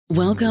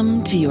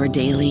Welcome to your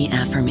daily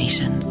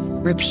affirmations.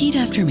 Repeat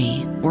after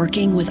me.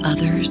 Working with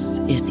others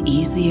is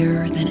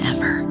easier than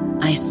ever.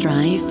 I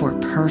strive for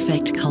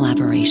perfect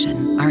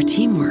collaboration. Our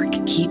teamwork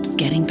keeps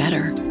getting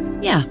better.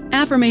 Yeah,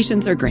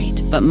 affirmations are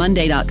great, but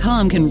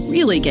Monday.com can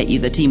really get you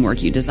the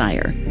teamwork you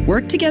desire.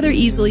 Work together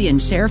easily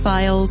and share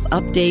files,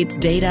 updates,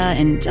 data,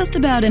 and just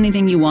about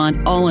anything you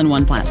want all in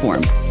one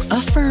platform.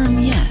 Affirm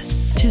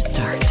yes to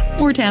start,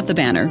 or tap the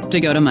banner to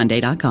go to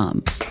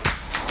Monday.com.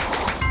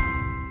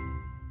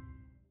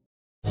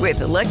 With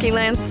the Lucky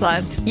Land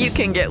Slots, you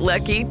can get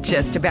lucky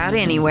just about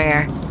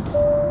anywhere.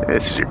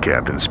 This is your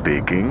captain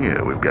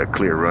speaking. We've got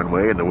clear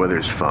runway and the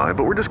weather's fine,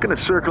 but we're just going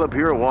to circle up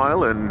here a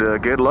while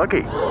and get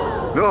lucky.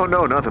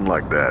 No, nothing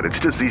like that. It's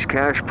just these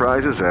cash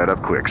prizes add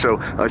up quick. So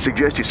I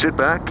suggest you sit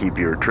back, keep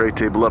your tray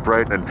table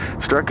upright, and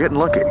start getting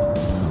lucky.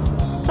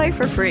 Play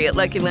for free at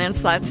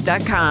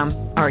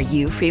LuckyLandSlots.com. Are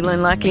you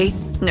feeling lucky?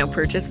 No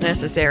purchase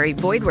necessary.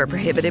 Void where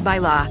prohibited by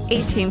law.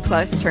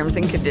 18+ terms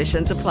and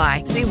conditions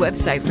apply. See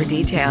website for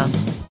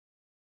details.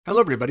 Hello,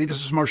 everybody.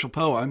 This is Marshall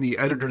Poe. I'm the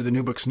editor of the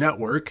New Books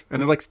Network,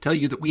 and I'd like to tell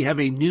you that we have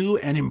a new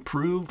and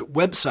improved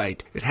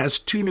website. It has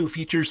 2 new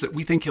features that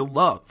we think you'll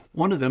love.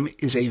 One of them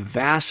is a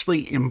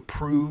vastly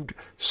improved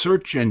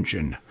search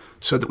engine,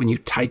 so that when you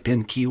type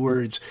in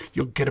keywords,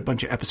 you'll get a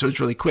bunch of episodes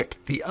really quick.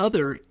 The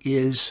other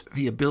is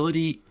the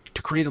ability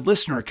to create a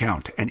listener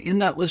account. And in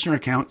that listener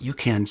account, you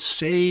can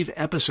save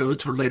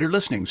episodes for later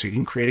listening. So you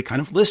can create a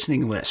kind of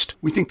listening list.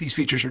 We think these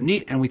features are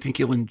neat and we think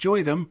you'll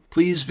enjoy them.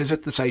 Please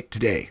visit the site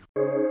today.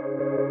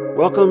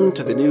 Welcome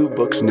to the New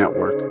Books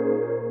Network.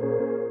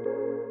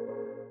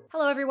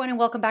 Hello, everyone, and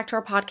welcome back to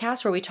our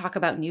podcast where we talk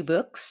about new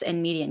books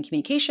and media and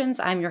communications.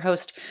 I'm your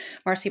host,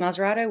 Marcy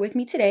Maserata. With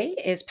me today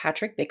is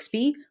Patrick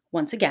Bixby.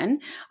 Once again,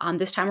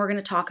 this time we're going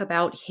to talk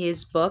about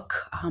his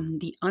book,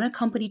 The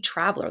Unaccompanied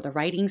Traveler, The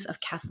Writings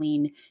of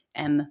Kathleen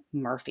M.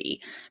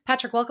 Murphy.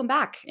 Patrick, welcome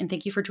back, and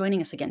thank you for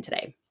joining us again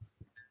today.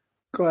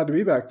 Glad to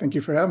be back. Thank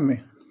you for having me.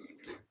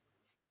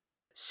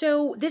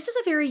 So this is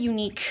a very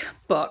unique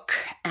book,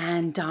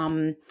 and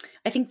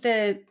I think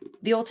the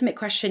ultimate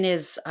question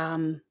is,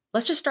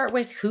 let's just start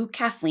with who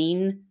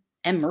Kathleen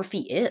M. Murphy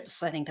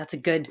is. I think that's a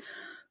good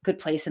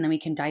place, and then we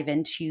can dive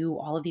into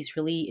all of these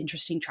really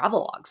interesting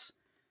travelogues.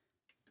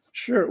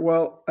 Sure.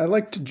 Well, I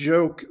like to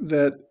joke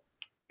that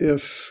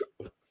if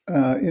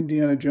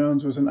Indiana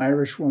Jones was an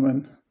Irish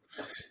woman,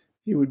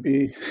 he would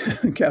be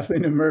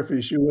Kathleen M.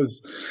 Murphy. She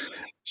was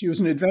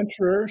an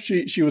adventurer.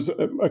 She was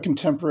a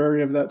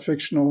contemporary of that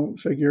fictional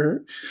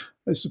figure,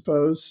 I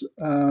suppose.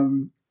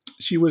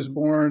 She was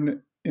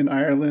born in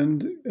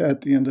Ireland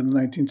at the end of the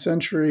 19th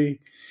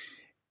century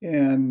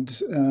and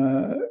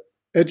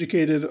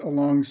educated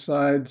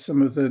alongside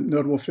some of the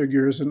notable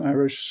figures in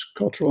Irish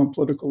cultural and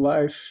political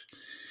life,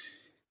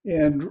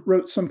 and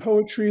wrote some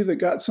poetry that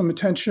got some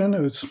attention.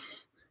 It was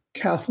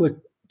Catholic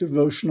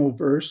devotional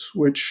verse,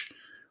 which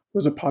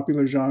was a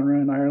popular genre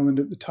in Ireland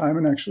at the time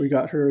and actually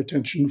got her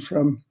attention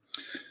from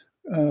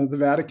the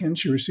Vatican.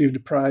 She received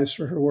a prize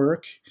for her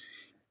work.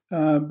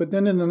 But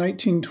then in the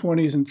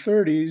 1920s and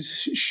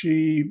 30s,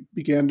 she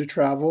began to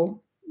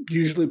travel,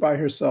 usually by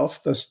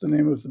herself, thus the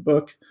name of the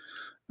book,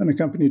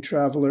 Unaccompanied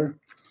Traveler,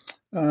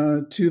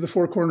 to the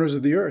four corners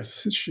of the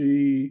earth.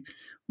 She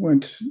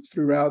went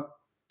throughout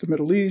the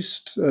Middle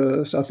East,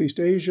 Southeast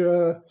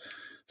Asia,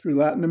 through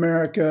Latin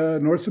America,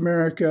 North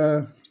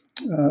America,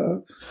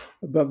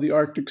 above the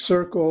Arctic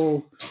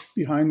Circle,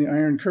 behind the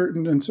Iron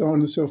Curtain, and so on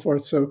and so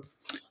forth. So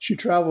she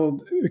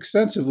traveled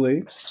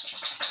extensively,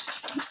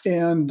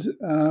 and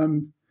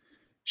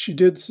she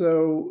did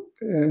so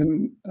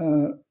in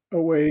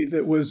a way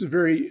that was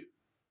very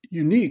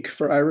unique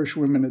for Irish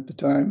women at the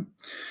time.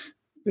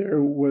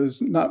 There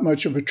was not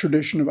much of a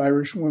tradition of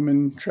Irish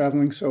women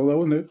traveling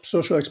solo, and the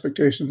social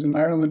expectations in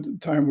Ireland at the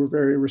time were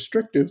very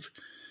restrictive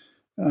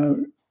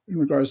in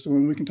regards to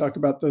women. We can talk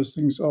about those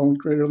things all in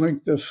greater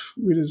length if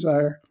we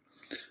desire.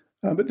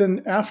 But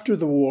then after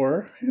the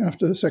war,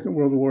 after the Second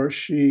World War,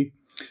 she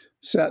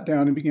sat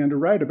down and began to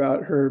write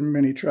about her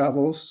many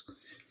travels.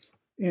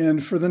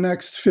 And for the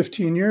next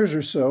 15 years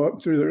or so,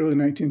 up through the early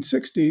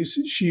 1960s,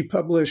 she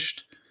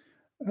published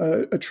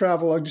a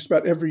travelogue just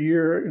about every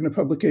year in a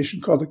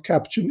publication called the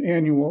Capuchin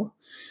Annual,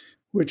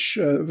 which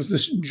was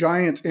this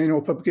giant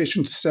annual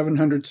publication,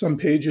 700 some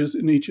pages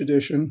in each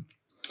edition,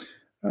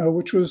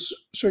 which was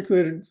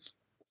circulated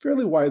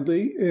fairly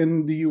widely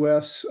in the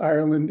US,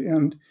 Ireland,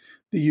 and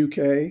the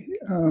UK.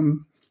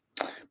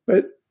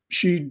 But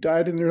she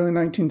died in the early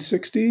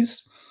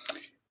 1960s,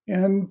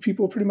 and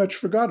people pretty much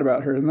forgot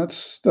about her. And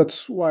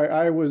that's why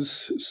I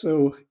was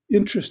so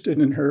interested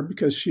in her,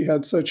 because she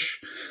had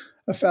such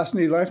a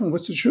fascinating life and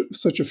was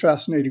such a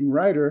fascinating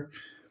writer,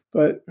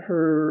 but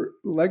her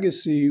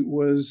legacy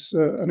was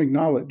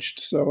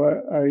unacknowledged.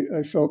 So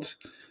I felt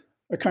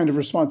a kind of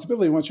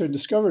responsibility once I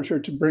discovered her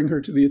to bring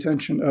her to the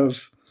attention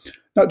of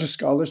not just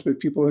scholars, but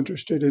people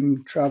interested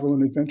in travel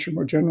and adventure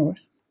more generally.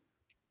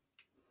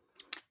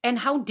 And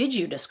how did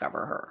you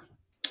discover her?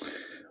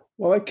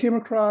 Well, I came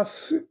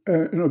across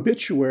an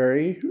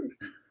obituary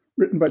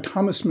written by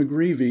Thomas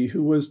McGreevy,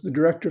 who was the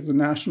director of the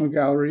National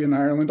Gallery in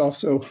Ireland,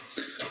 also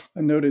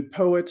a noted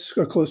poet,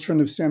 a close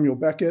friend of Samuel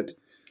Beckett.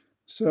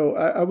 So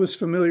I was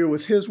familiar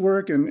with his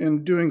work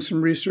and doing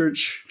some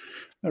research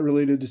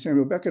related to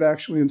Samuel Beckett,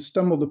 actually, and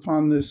stumbled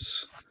upon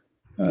this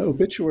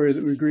obituary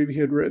that McGreevy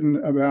had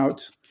written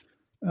about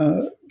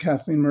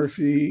Kathleen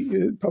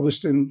Murphy,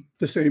 published in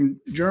the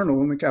same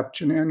journal, in the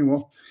Capuchin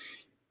Annual.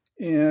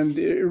 And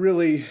it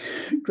really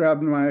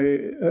grabbed my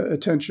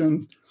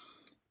attention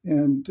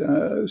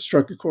and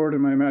struck a chord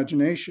in my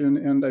imagination.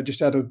 And I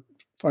just had to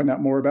find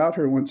out more about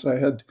her once I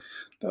had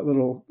that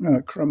little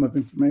crumb of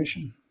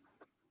information.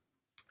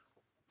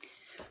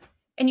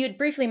 And you had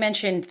briefly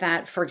mentioned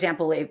that, for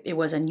example, it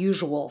was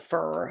unusual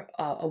for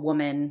a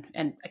woman,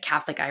 and a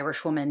Catholic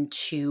Irish woman,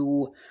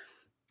 to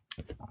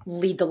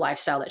lead the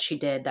lifestyle that she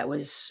did, that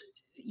was,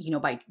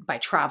 by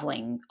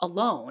traveling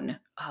alone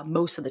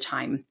most of the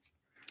time.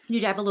 Can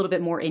you dive a little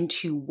bit more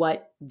into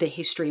what the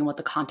history and what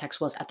the context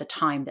was at the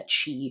time that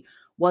she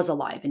was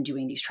alive and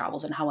doing these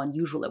travels, and how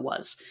unusual it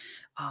was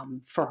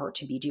for her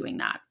to be doing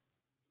that?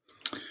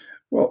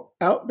 Well,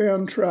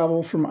 outbound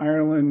travel from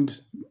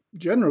Ireland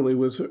generally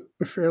was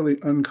a fairly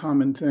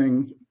uncommon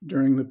thing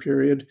during the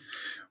period.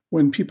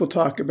 When people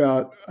talk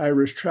about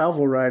Irish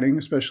travel writing,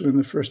 especially in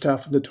the first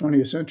half of the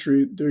 20th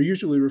century, they're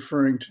usually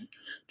referring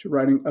to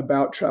writing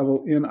about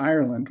travel in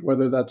Ireland,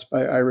 whether that's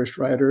by Irish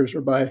writers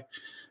or by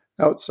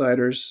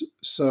outsiders.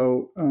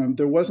 So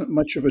there wasn't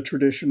much of a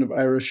tradition of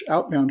Irish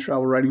outbound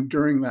travel writing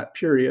during that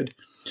period.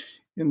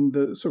 In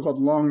the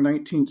so-called long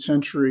 19th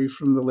century,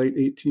 from the late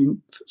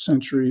 18th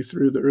century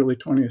through the early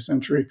 20th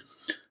century,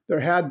 there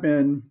had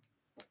been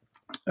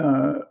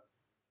a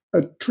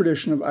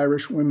tradition of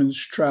Irish women's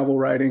travel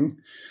writing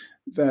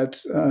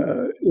that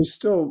is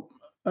still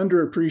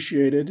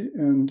underappreciated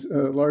and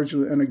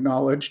largely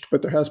unacknowledged,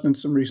 but there has been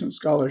some recent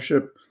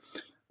scholarship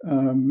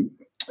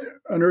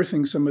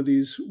unearthing some of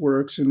these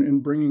works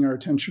and bringing our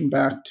attention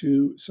back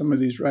to some of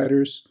these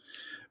writers.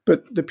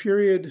 But the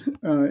period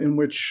in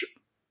which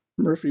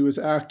Murphy was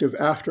active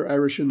after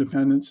Irish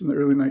independence in the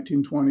early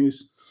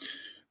 1920s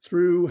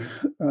through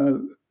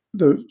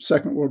the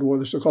Second World War,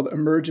 the so-called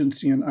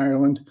emergency in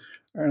Ireland.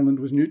 Ireland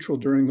was neutral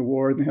during the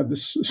war, and they had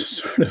this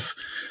sort of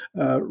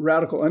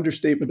radical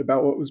understatement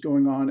about what was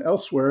going on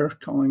elsewhere,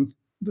 calling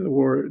the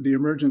war the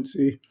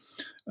emergency.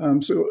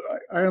 So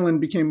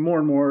Ireland became more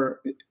and more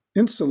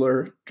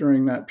insular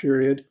during that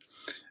period.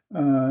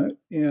 And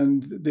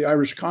the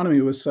Irish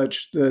economy was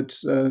such that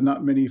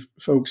not many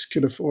folks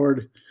could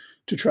afford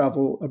to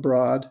travel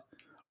abroad.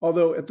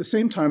 Although at the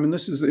same time, and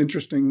this is the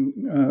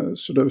interesting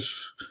sort of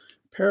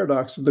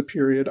paradox of the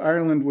period,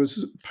 Ireland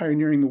was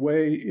pioneering the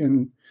way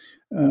in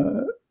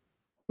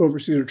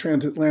overseas or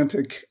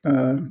transatlantic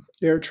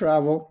air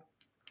travel.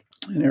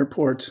 An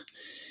airport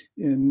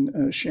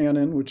in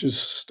Shannon, which is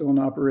still in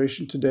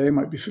operation today,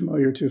 might be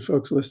familiar to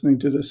folks listening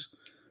to this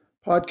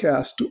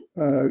podcast,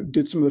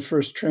 did some of the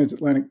first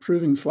transatlantic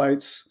proving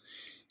flights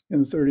in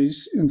the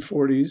 30s and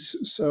 40s.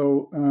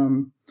 So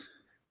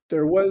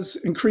there was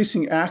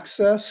increasing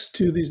access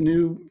to these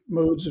new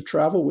modes of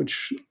travel,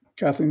 which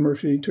Kathleen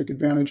Murphy took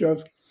advantage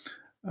of.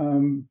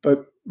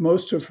 But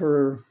most of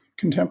her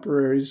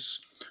contemporaries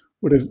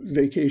would have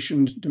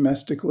vacationed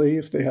domestically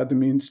if they had the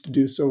means to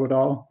do so at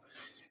all.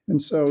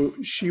 And so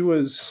she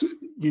was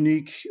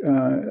unique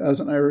as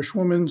an Irish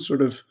woman,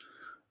 sort of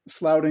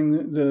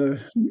flouting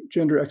the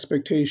gender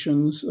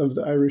expectations of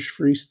the Irish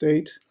Free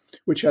State,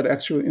 which had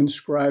actually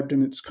inscribed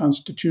in its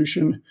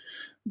constitution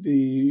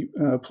the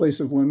place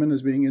of women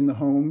as being in the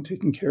home,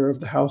 taking care of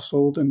the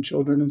household and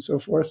children and so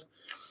forth.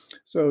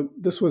 So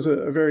this was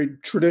a very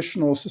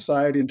traditional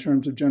society in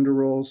terms of gender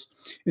roles.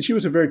 And she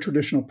was a very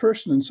traditional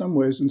person in some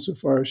ways,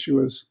 insofar as she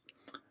was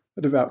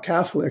a devout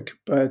Catholic,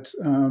 but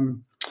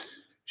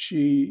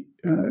she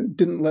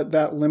didn't let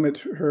that limit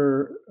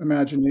her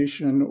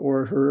imagination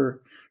or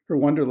her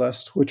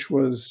wanderlust, which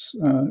was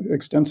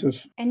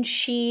extensive. And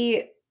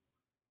she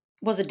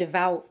was a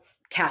devout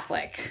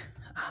Catholic,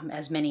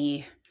 as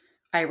many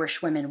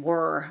Irish women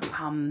were,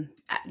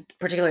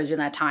 particularly during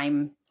that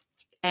time.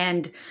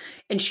 And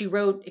she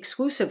wrote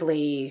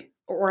exclusively,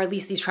 or at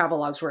least these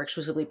travelogues were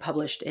exclusively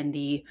published in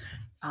the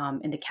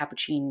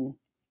Capuchin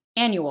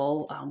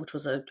Annual, which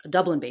was a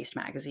Dublin-based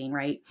magazine,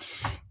 right?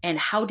 And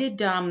how did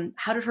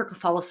her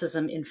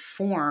Catholicism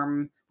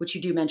inform, which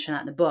you do mention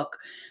that in the book,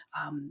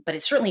 but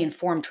it certainly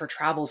informed her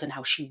travels and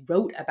how she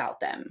wrote about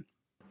them?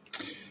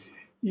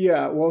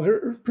 Yeah, well,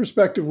 her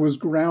perspective was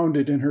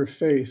grounded in her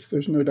faith.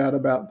 There's no doubt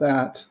about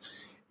that.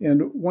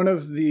 And one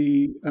of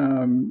the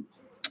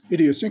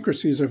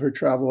idiosyncrasies of her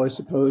travel, I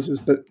suppose,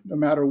 is that no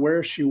matter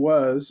where she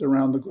was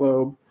around the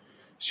globe,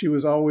 she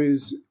was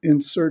always in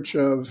search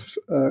of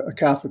a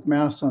Catholic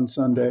Mass on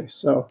Sunday.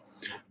 So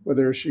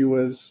whether she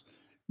was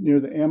near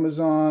the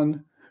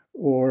Amazon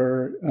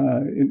or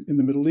in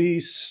the Middle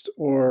East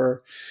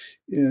or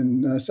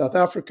in South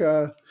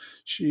Africa,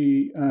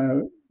 she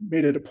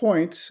made it a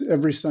point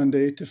every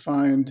Sunday to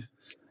find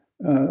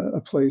a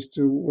place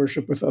to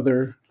worship with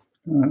other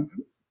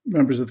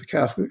members of the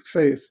Catholic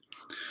faith.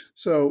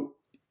 So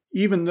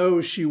even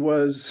though she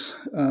was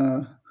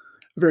a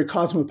very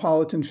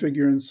cosmopolitan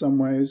figure in some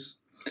ways,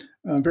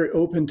 very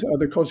open to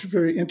other cultures,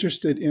 very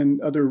interested in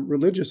other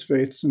religious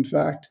faiths, in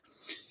fact,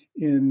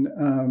 in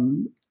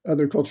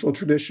other cultural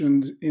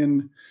traditions,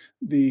 in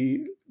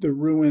the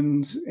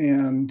ruins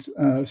and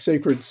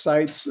sacred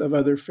sites of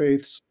other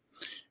faiths.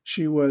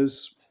 She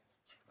was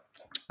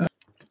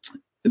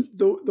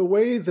the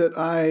way that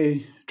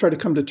I try to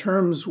come to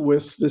terms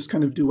with this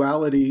kind of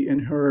duality in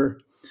her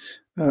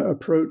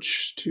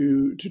approach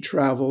to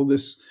travel,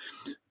 this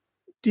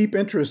deep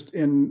interest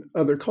in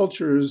other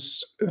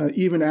cultures,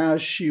 even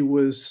as she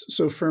was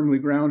so firmly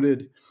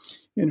grounded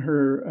in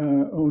her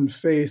own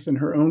faith and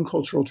her own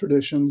cultural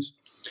traditions,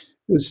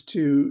 is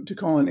to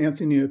call on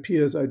Anthony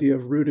Appiah's idea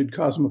of rooted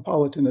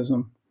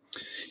cosmopolitanism.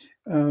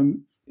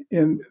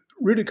 And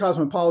rooted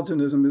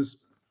cosmopolitanism is,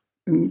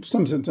 in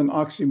some sense, an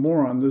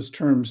oxymoron. Those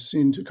terms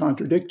seem to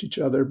contradict each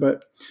other,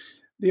 but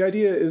the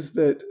idea is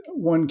that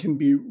one can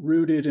be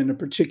rooted in a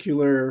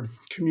particular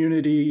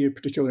community, a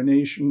particular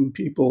nation,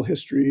 people,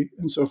 history,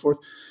 and so forth,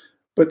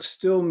 but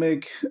still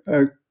make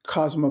a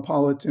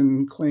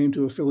cosmopolitan claim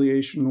to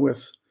affiliation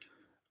with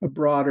a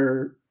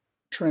broader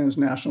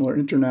transnational or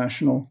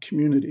international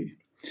community.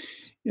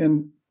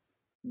 And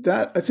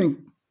that, I think,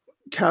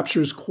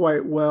 captures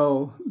quite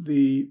well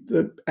the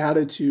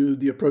attitude,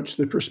 the approach,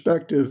 the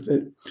perspective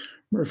that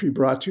Murphy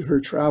brought to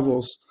her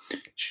travels.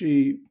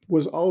 She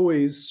was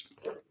always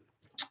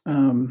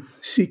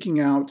seeking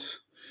out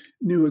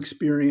new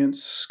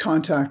experience,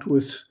 contact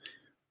with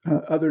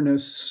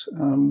otherness,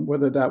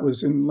 whether that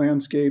was in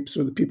landscapes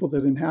or the people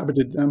that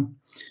inhabited them,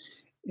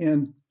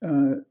 and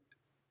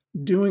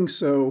doing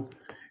so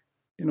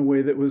in a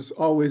way that was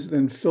always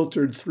then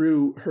filtered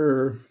through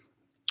her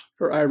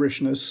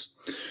Irishness,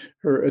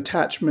 her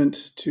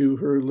attachment to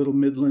her little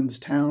Midlands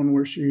town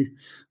where she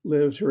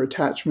lived, her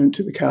attachment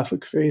to the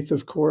Catholic faith,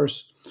 of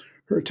course,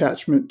 her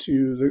attachment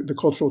to the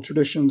cultural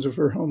traditions of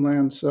her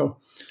homeland. So,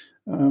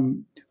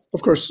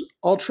 of course,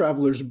 all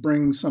travelers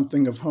bring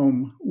something of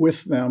home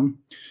with them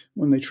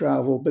when they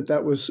travel, but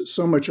that was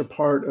so much a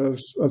part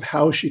of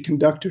how she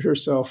conducted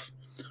herself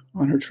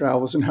on her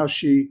travels and how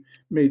she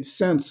made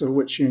sense of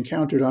what she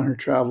encountered on her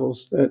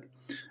travels, that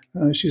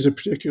she's a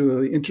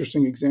particularly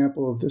interesting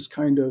example of this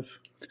kind of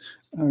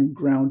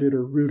grounded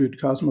or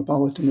rooted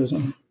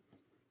cosmopolitanism.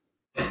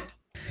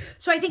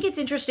 So I think it's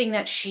interesting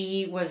that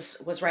she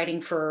was writing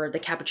for the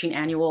Capuchin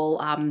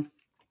Annual,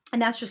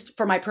 and that's just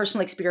for my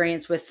personal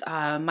experience with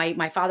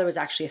my father was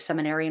actually a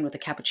seminarian with the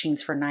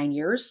Capuchins for 9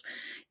 years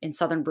in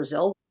southern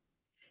Brazil.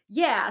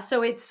 Yeah,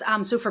 so it's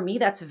so for me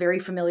that's very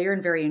familiar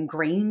and very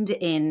ingrained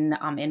in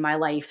my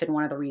life, and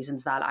one of the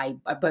reasons that I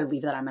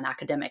believe that I'm an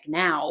academic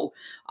now,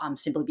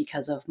 simply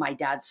because of my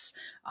dad's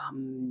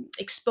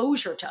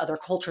exposure to other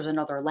cultures and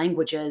other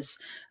languages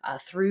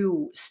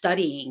through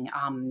studying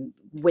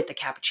with the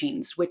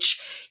Capuchins,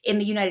 which in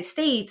the United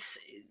States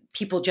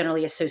people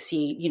generally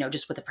associate,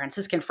 just with the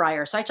Franciscan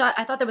friar. So I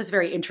thought that was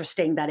very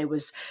interesting that it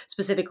was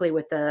specifically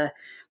with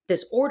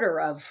this order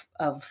of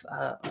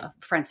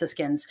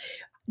Franciscans.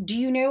 Do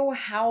you know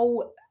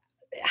how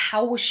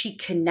was she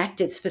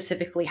connected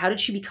specifically? How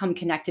did she become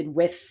connected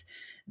with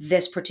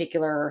this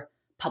particular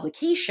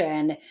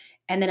publication?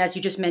 And then, as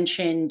you just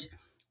mentioned,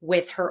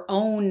 with her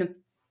own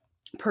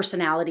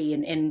personality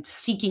and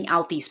seeking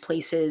out these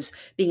places,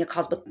 being a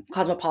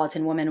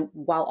cosmopolitan woman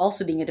while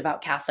also being a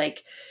devout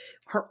Catholic,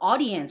 her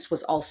audience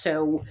was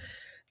also,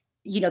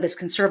 this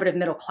conservative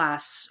middle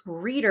class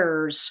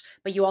readers.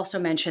 But you also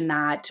mentioned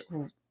that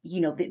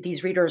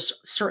these readers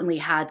certainly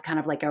had kind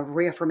of like a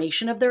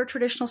reaffirmation of their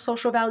traditional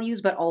social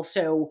values, but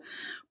also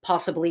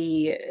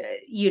possibly,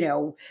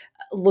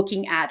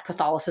 looking at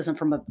Catholicism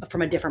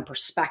from a different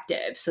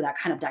perspective. So that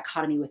kind of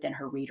dichotomy within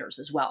her readers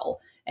as well,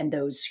 and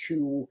those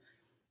who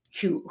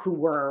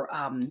were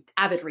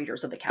avid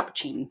readers of the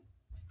Capuchin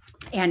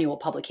Annual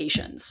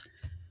publications.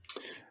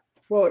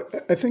 Well,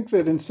 I think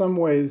that in some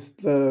ways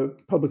the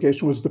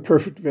publication was the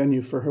perfect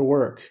venue for her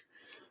work.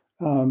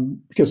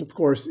 Because, of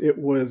course, it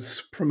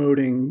was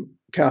promoting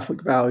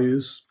Catholic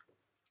values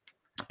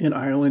in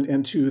Ireland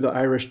and to the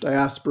Irish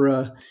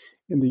diaspora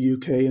in the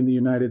UK and the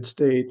United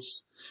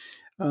States.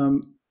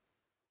 And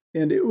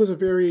it was a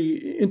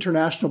very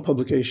international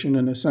publication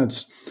in a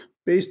sense,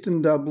 based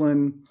in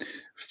Dublin,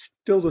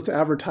 filled with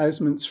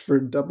advertisements for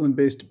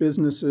Dublin-based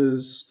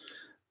businesses,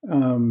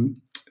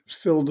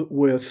 filled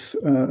with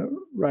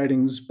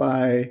writings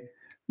by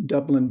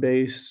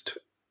Dublin-based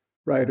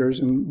writers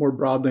and more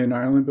broadly in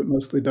Ireland, but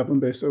mostly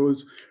Dublin-based. So it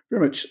was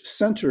very much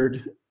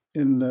centered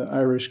in the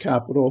Irish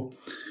capital,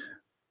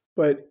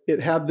 but it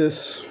had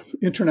this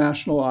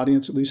international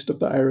audience, at least of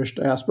the Irish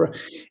diaspora.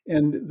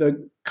 And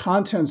the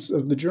contents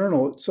of the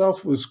journal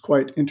itself was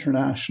quite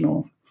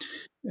international.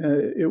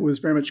 It was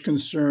very much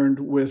concerned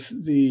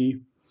with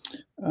the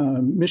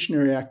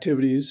missionary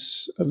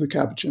activities of the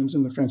Capuchins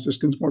and the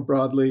Franciscans more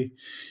broadly,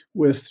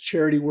 with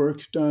charity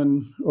work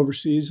done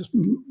overseas,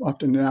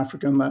 often in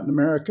Africa and Latin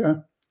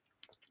America.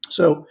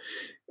 So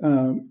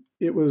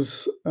it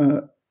was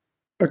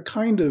a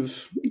kind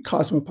of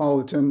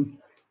cosmopolitan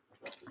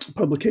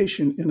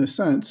publication in a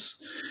sense,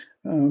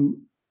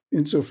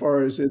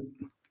 insofar as it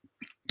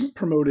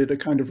promoted a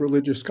kind of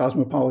religious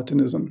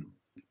cosmopolitanism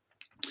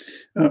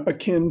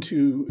akin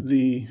to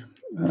the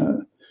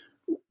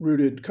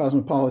rooted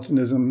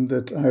cosmopolitanism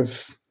that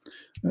I've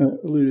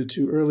alluded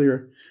to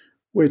earlier,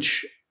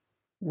 which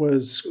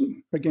was,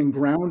 again,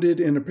 grounded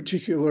in a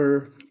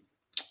particular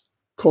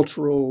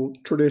cultural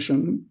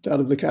tradition out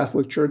of the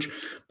Catholic Church,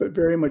 but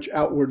very much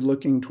outward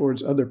looking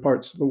towards other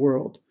parts of the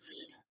world.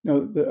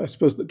 Now, I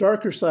suppose the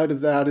darker side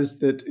of that is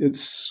that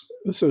it's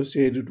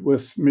associated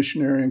with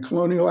missionary and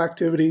colonial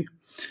activity.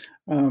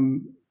 Of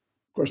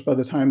course, by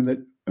the time that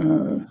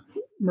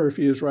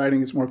Murphy is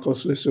writing, it's more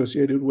closely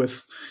associated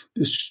with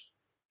this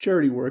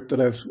charity work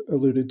that I've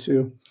alluded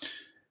to.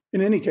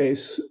 In any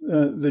case,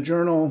 the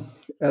journal,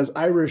 as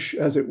Irish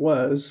as it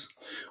was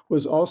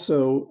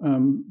also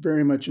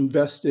very much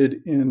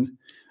invested in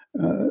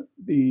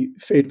the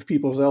fate of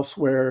peoples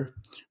elsewhere,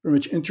 very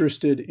much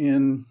interested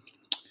in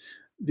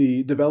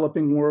the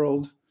developing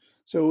world.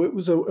 So it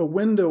was a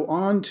window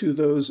onto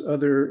those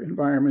other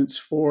environments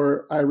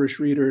for Irish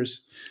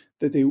readers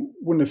that they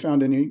wouldn't have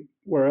found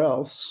anywhere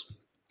else,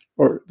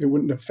 or they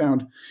wouldn't have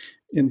found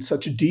in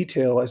such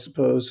detail, I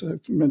suppose.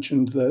 I've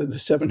mentioned the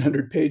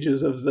 700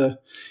 pages of the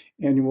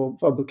annual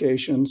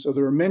publication. So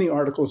there were many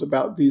articles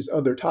about these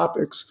other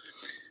topics.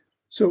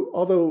 So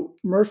although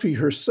Murphy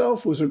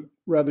herself was a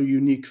rather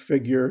unique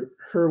figure,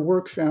 her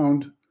work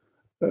found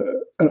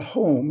a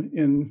home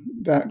in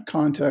that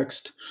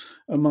context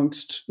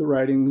amongst the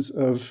writings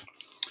of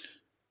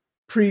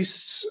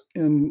priests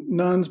and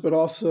nuns, but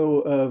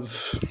also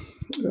of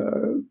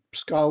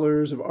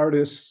scholars, of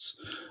artists,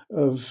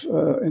 of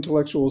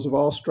intellectuals of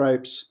all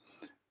stripes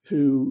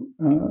who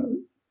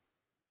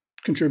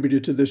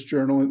contributed to this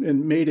journal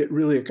and made it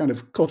really a kind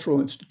of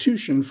cultural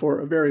institution for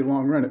a very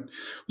long run. It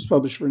was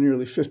published for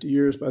nearly 50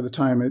 years by the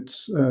time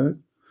its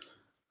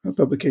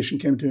publication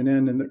came to an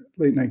end in the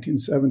late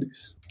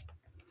 1970s.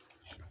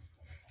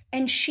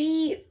 And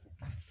she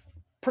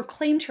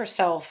proclaimed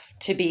herself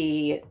to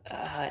be,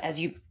 as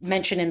you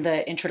mentioned in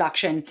the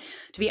introduction,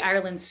 to be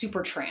Ireland's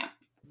supertramp.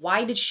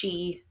 Why did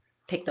she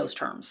pick those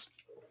terms?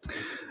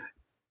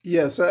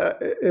 Yes,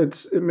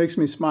 it makes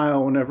me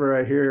smile whenever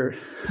I hear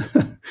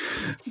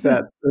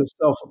that the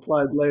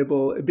self-applied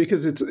label,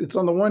 because it's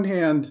on the one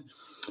hand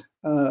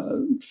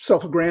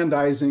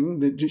self-aggrandizing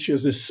that she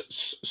has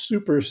this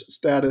super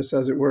status,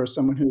 as it were,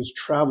 someone who has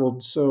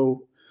traveled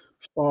so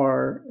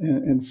far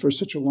and for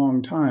such a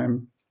long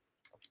time.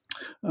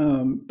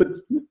 But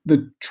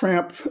the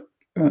tramp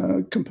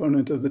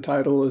component of the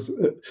title is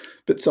a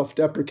bit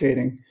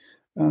self-deprecating.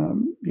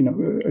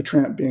 A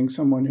tramp being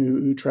someone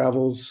who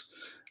travels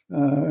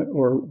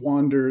or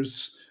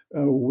wanders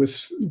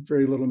with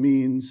very little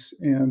means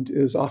and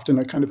is often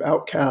a kind of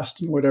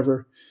outcast in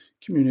whatever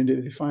community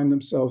they find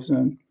themselves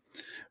in.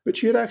 But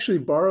she had actually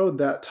borrowed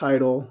that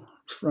title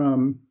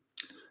from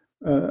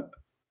a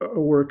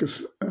work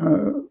of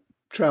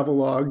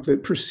travelogue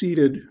that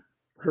preceded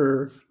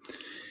her.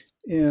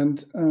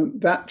 And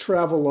that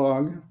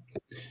travelogue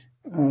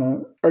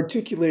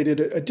articulated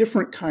a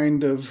different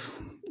kind of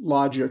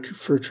logic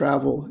for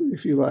travel,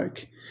 if you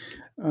like,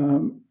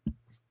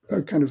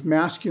 a kind of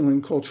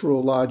masculine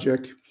cultural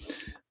logic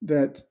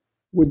that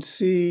would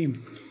see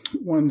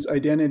one's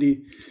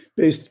identity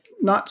based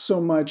not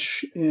so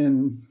much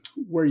in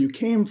where you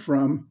came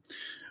from,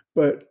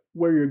 but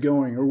where you're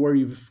going or where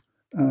you've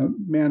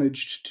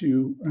managed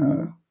to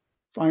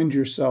find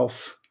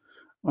yourself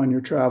on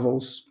your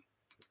travels.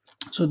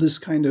 So this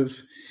kind of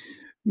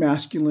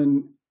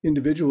masculine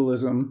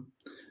individualism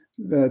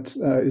that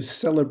is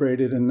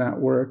celebrated in that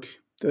work.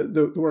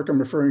 The work I'm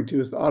referring to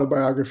is the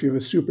Autobiography of a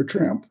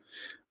Supertramp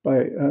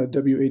by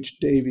W.H.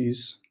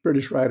 Davies,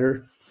 British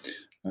writer.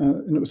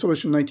 And it was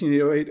published in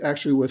 1908,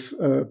 actually with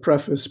a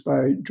preface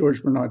by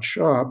George Bernard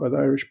Shaw, by the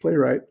Irish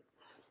playwright.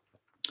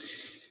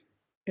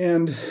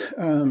 And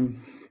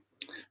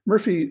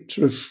Murphy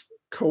sort of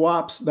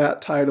co-opts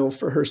that title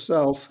for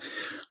herself,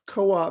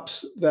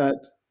 co-opts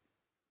that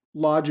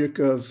logic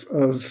of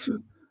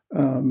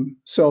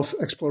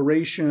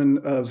self-exploration,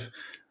 of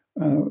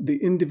the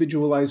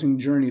individualizing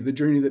journey, the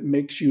journey that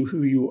makes you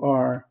who you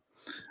are,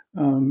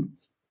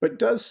 but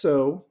does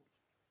so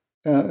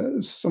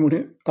as someone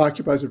who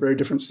occupies a very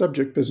different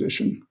subject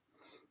position,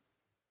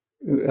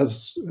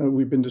 as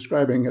we've been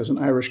describing, as an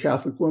Irish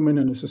Catholic woman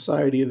in a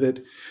society that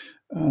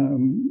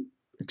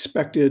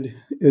expected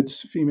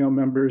its female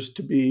members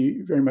to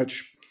be very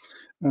much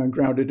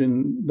grounded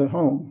in the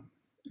home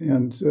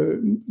and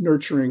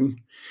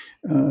nurturing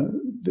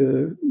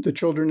the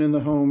children in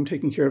the home,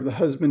 taking care of the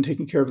husband,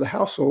 taking care of the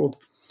household.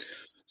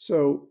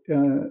 So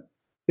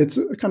it's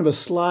a kind of a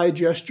sly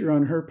gesture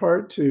on her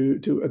part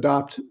to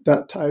adopt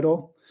that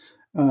title,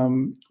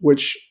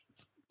 which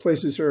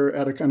places her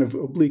at a kind of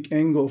oblique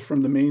angle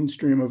from the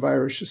mainstream of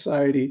Irish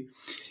society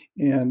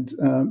and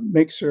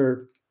makes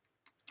her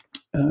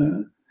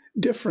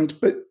different,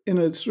 but in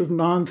a sort of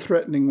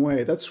non-threatening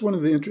way. That's one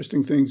of the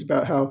interesting things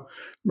about how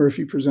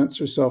Murphy presents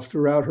herself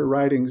throughout her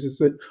writings, is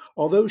that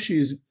although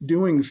she's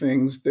doing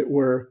things that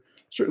were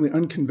certainly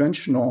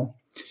unconventional,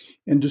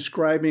 and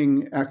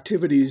describing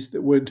activities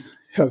that would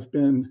have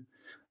been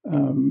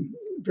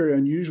very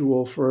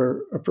unusual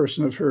for a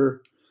person of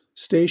her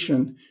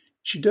station.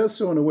 She does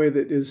so in a way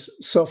that is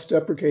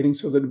self-deprecating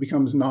so that it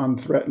becomes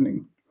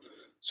non-threatening.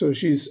 So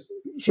she's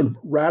sort of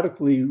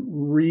radically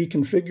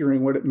reconfiguring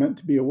what it meant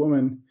to be a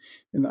woman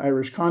in the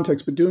Irish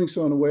context, but doing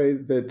so in a way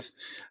that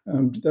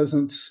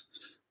doesn't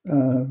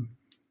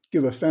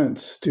give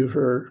offense to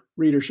her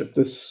readership,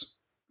 this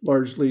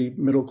largely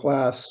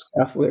middle-class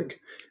Catholic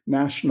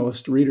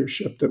nationalist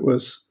readership that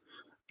was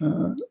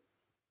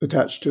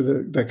attached to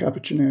the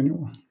Capuchin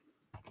Annual.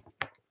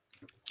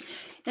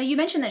 Now, you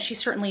mentioned that she's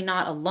certainly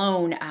not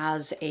alone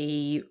as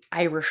a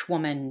Irish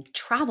woman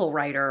travel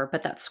writer,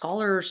 but that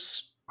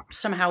scholars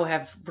somehow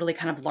have really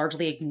kind of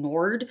largely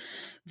ignored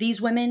these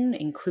women,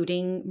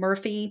 including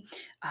Murphy,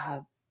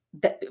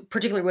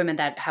 particularly women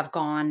that have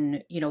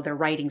gone, their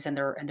writings and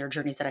their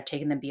journeys that have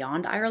taken them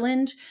beyond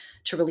Ireland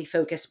to really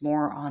focus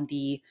more on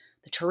the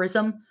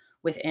tourism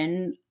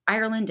within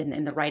Ireland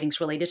and the writings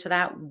related to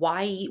that.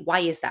 Why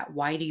is that?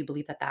 Why do you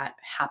believe that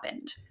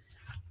happened?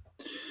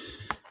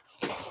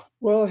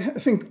 Well, I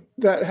think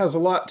that has a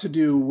lot to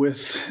do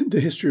with the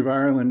history of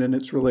Ireland and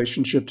its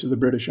relationship to the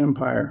British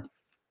Empire.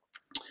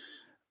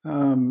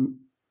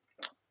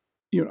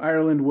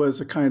 Ireland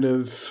was a kind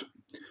of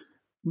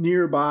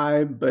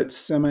nearby but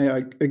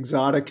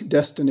semi-exotic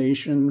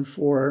destination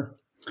for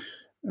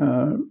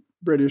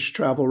British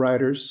travel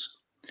writers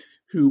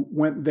who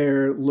went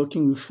there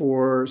looking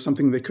for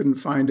something they couldn't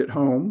find at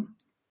home,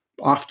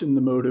 often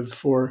the motive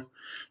for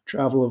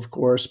travel, of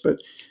course. But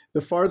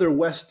the farther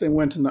west they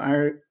went in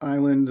the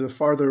island, the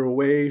farther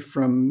away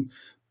from,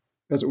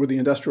 as it were, the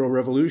Industrial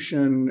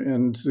Revolution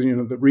and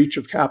the reach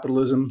of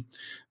capitalism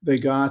they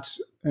got,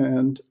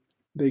 and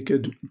they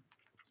could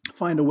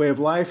find a way of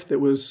life that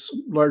was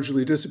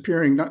largely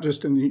disappearing, not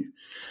just in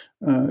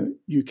the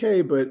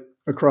UK, but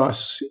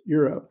across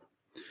Europe.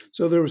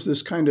 So there was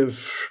this kind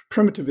of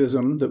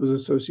primitivism that was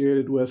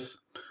associated with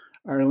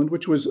Ireland,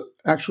 which was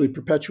actually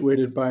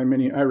perpetuated by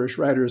many Irish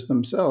writers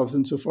themselves,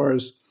 insofar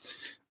as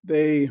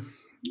they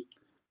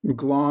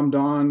glommed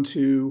on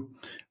to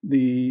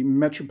the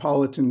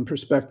metropolitan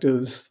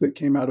perspectives that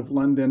came out of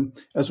London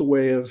as a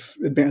way of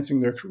advancing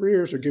their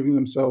careers or giving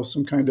themselves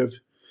some kind of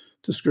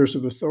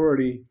discursive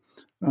authority,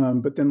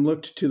 but then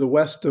looked to the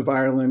west of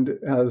Ireland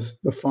as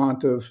the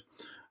font of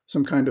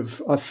some kind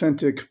of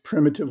authentic,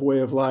 primitive way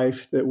of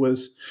life that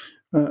was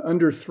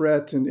under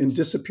threat and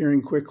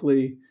disappearing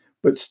quickly,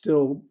 but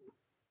still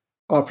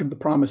offered the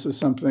promise of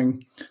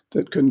something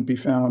that couldn't be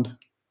found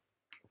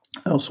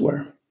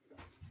elsewhere.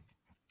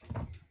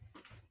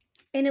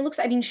 And it looks,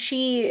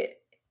 she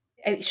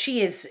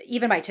is,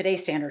 even by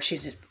today's standards,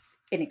 she's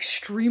an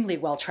extremely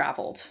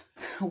well-traveled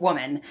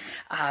woman,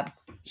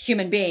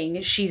 human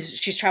being.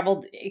 She's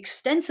traveled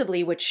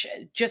extensively, which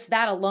just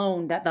that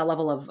alone, that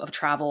level of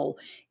travel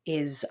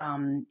is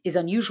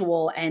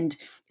unusual. And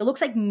it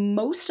looks like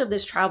most of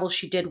this travel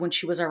she did when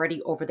she was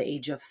already over the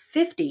age of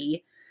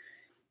 50.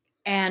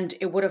 And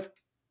it would have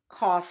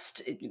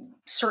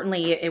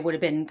it would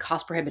have been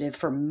cost prohibitive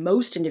for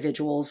most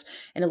individuals.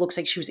 And it looks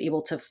like she was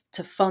able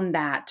to fund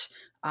that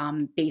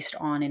based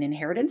on an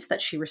inheritance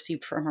that she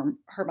received from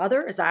her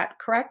mother. Is that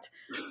correct?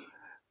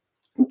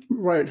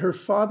 Right. Her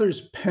father's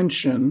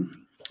pension,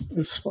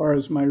 as far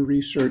as my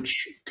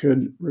research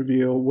could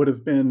reveal, would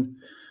have been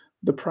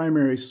the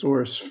primary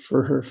source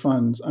for her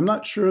funds. I'm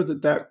not sure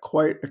that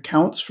quite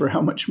accounts for how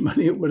much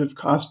money it would have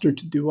cost her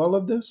to do all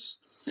of this.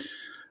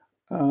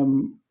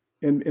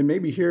 And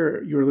maybe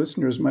here your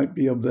listeners might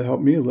be able to help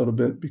me a little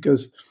bit,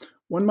 because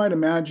one might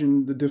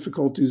imagine the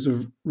difficulties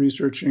of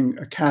researching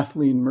a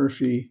Kathleen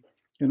Murphy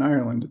in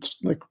Ireland. It's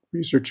like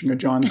researching a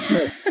John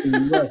Smith in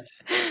the US.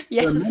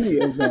 Yes. There are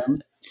many of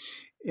them.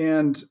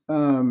 And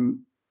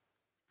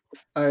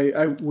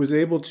I was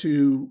able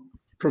to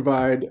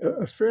provide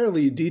a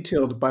fairly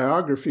detailed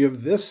biography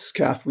of this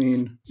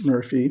Kathleen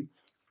Murphy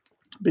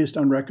based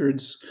on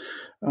records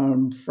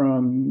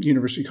from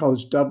University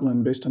College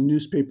Dublin, based on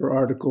newspaper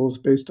articles,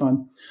 based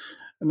on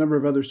a number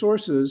of other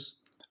sources.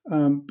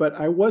 But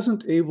I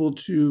wasn't able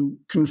to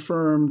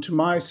confirm to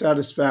my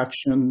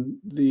satisfaction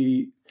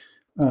the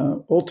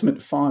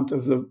ultimate font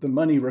of the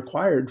money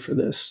required for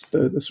this,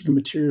 the sort of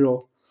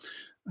material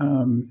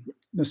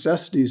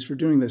necessities for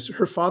doing this.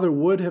 Her father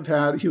would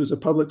have he was a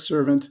public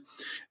servant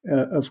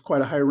of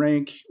quite a high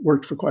rank,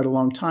 worked for quite a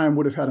long time,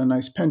 would have had a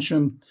nice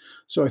pension.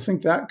 So I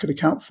think that could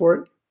account for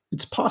it.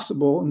 It's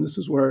possible, and this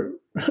is where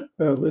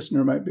a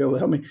listener might be able to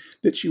help me,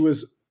 that she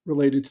was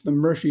related to the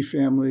Murphy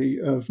family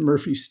of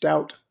Murphy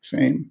Stout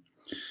fame,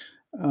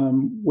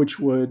 which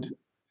would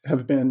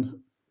have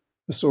been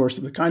the source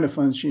of the kind of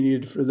funds she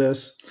needed for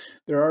this.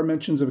 There are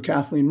mentions of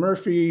Kathleen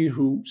Murphy,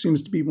 who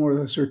seems to be more or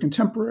less her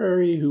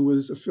contemporary, who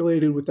was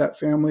affiliated with that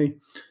family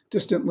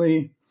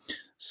distantly.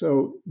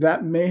 So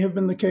that may have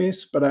been the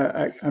case, but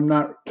I'm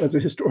not, as a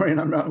historian,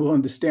 I'm not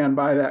willing to stand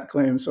by that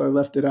claim. So I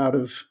left it out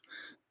of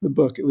the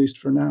book, at least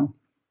for now.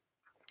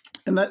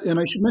 And I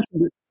should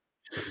mention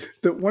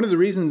that one of the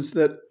reasons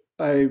that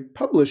I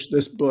published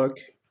this book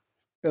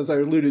as I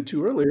alluded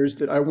to earlier, is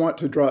that I want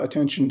to draw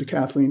attention to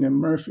Kathleen M.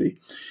 Murphy.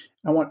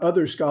 I want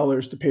other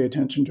scholars to pay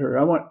attention to her.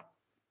 I want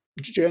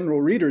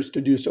general readers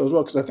to do so as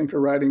well, because I think her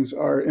writings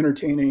are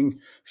entertaining,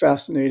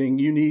 fascinating,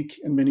 unique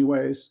in many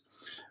ways.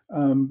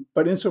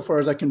 But insofar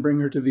as I can bring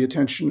her to the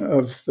attention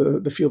of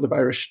the field of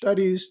Irish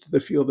studies, to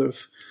the field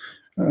of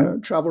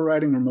travel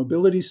writing or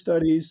mobility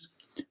studies,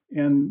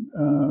 and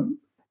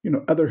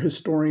other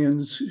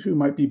historians who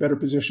might be better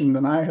positioned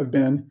than I have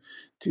been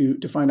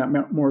to find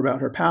out more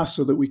about her past,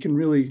 so that we can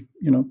really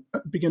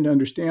begin to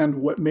understand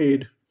what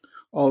made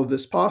all of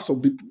this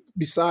possible,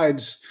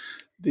 besides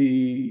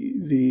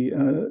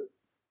the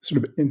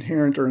sort of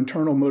inherent or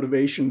internal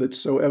motivation that's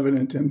so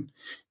evident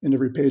in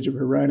every page of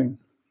her writing.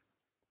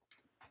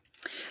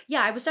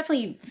 Yeah, I was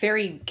definitely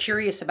very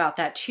curious about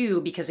that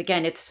too, because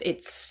again, it's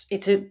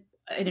an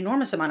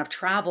enormous amount of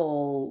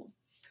travel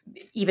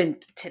even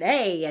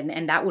today,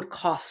 and that would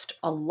cost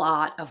a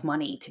lot of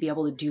money to be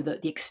able to do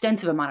the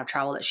extensive amount of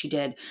travel that she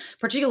did,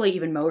 particularly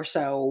even more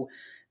so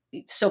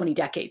many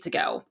decades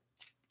ago.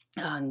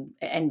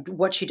 And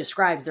what she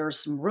describes, there are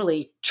some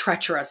really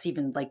treacherous,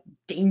 even like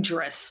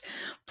dangerous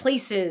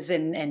places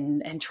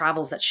and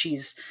travels that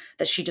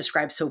she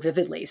describes so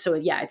vividly. So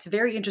yeah, it's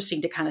very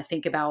interesting to kind of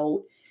think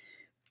about,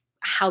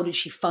 how did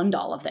she fund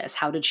all of this?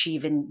 How did she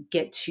even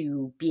get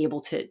to be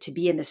able to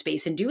be in this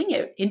space and doing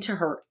it into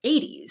her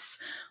 80s?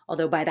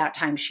 Although by that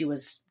time she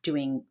was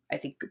doing, I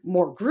think,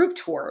 more group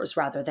tours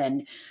rather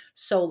than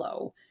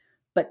solo.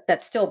 But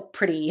that's still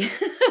pretty,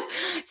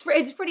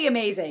 it's pretty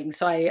amazing.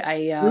 So it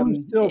was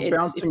still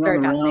bouncing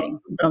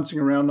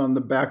around on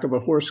the back of a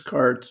horse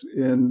cart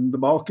in the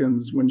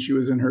Balkans when she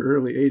was in her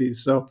early 80s.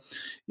 So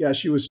yeah,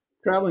 she was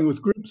traveling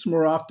with groups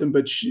more often,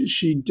 but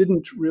she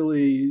didn't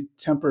really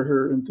temper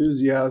her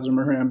enthusiasm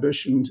or her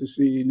ambition to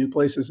see new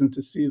places and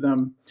to see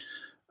them,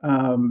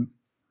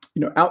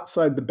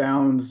 outside the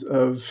bounds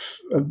of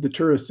the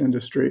tourist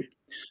industry.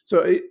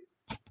 So I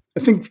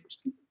think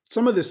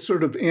some of this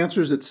sort of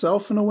answers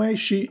itself in a way.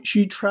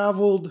 She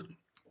traveled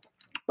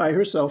by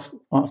herself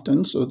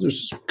often, so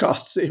there's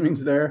cost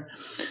savings there.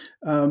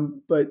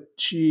 But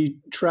she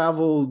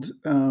traveled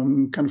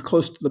kind of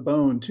close to the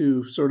bone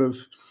too, sort of.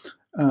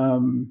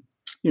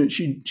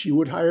 She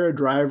would hire a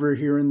driver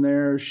here and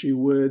there. She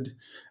would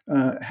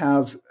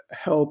have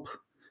help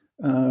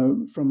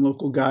from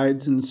local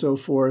guides and so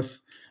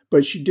forth.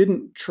 But she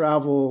didn't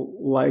travel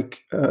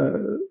like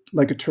a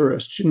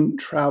tourist. She didn't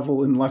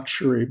travel in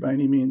luxury by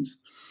any means.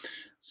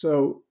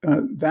 So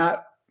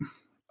that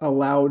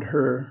allowed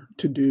her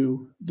to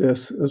do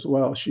this as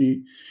well.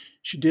 She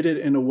did it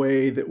in a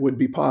way that would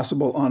be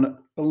possible on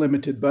a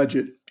limited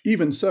budget.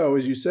 Even so,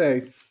 as you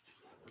say,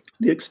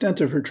 the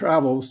extent of her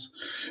travels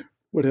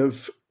would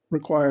have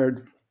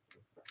required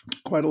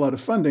quite a lot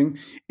of funding.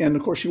 And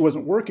of course, she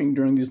wasn't working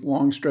during these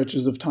long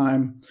stretches of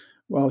time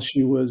while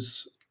she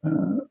was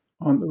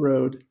on the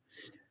road.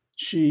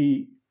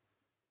 She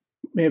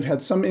may have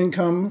had some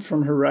income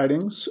from her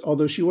writings,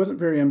 although she wasn't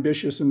very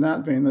ambitious in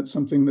that vein. That's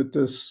something that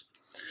this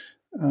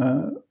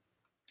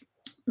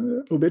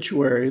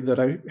obituary that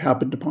I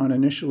happened upon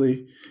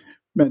initially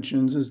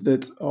mentions, is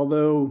that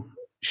although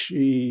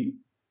she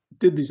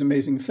did these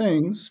amazing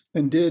things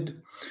and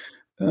did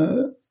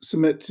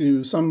submit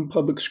to some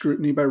public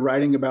scrutiny by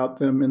writing about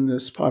them in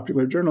this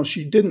popular journal,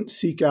 she didn't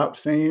seek out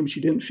fame. She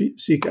didn't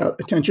seek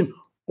out attention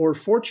or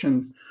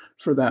fortune,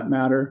 for that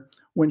matter,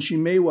 when she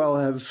may well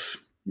have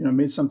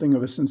made something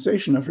of a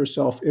sensation of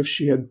herself if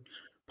she had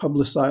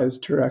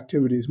publicized her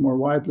activities more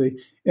widely,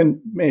 and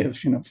may have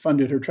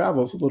funded her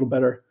travels a little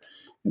better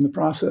in the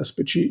process.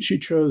 But she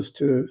chose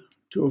to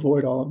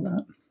avoid all of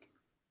that.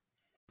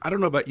 I don't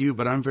know about you,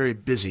 but I'm very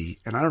busy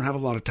and I don't have a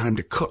lot of time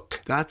to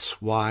cook.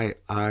 That's why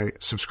I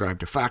subscribe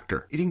to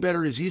Factor. Eating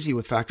better is easy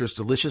with Factor's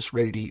delicious,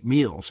 ready-to-eat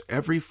meals.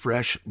 Every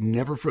fresh,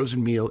 never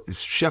frozen meal is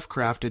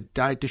chef-crafted,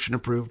 dietitian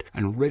approved,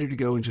 and ready to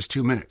go in just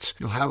 2 minutes.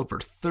 You'll have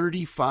over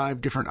 35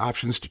 different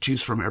options to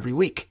choose from every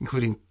week,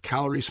 including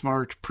Calorie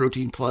Smart,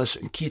 Protein Plus,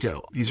 and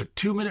Keto. These are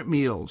 2-minute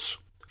meals.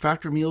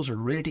 Factor meals are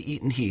ready to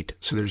eat and heat,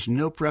 so there's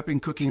no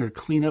prepping, cooking, or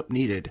cleanup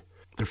needed.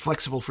 They're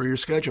flexible for your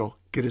schedule.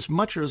 Get as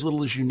much or as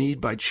little as you need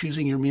by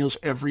choosing your meals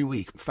every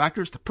week.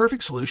 Factor is the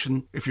perfect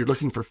solution if you're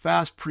looking for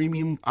fast,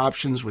 premium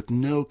options with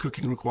no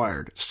cooking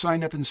required.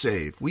 Sign up and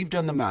save. We've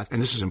done the math,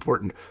 and this is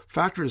important.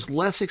 Factor is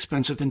less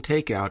expensive than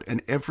takeout,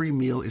 and every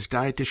meal is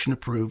dietitian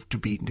approved to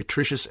be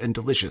nutritious and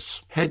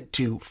delicious. Head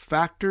to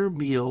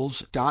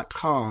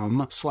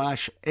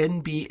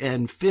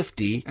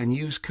factormeals.com/NBN50 and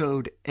use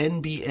code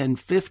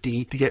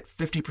NBN50 to get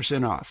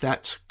 50% off.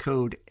 That's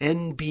code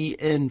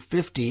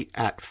NBN50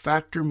 at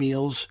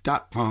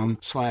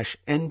factormeals.com/NBN50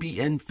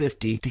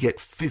 to get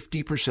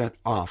 50%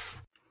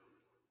 off.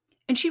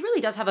 And she really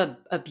does have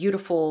a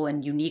beautiful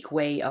and unique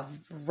way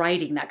of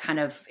writing that kind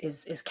of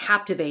is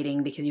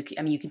captivating, because you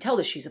can tell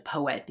that she's a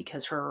poet,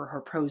 because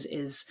her prose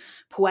is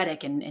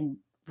poetic and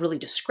really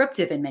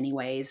descriptive in many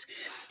ways.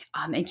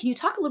 And can you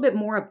talk a little bit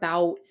more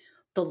about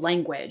the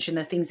language and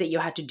the things that you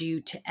had to do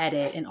to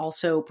edit, and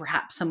also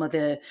perhaps some of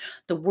the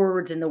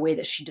words and the way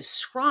that she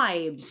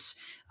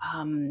describes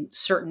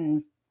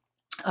certain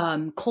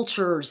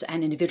cultures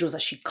and individuals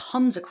that she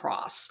comes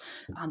across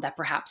that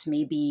perhaps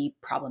may be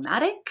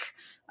problematic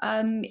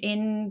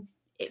in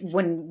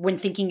when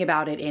thinking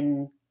about it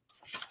in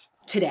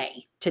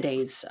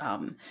today's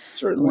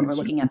Certainly. when we're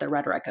looking at the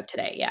rhetoric of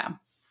today.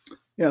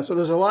 Yeah. So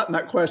there's a lot in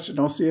that question.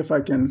 I'll see if I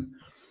can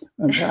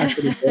unpack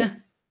it a bit.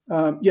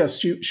 Yes,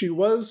 she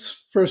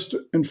was first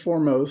and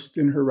foremost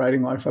in her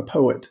writing life a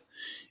poet,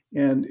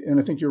 and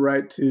I think you're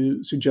right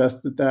to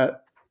suggest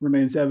that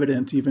remains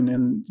evident even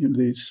in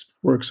these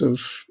works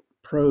of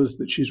prose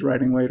that she's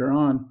writing later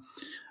on.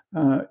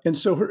 And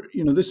so her,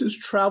 this is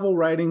travel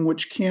writing,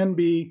 which can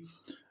be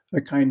a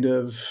kind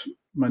of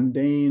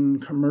mundane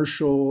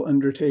commercial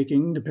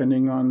undertaking,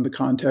 depending on the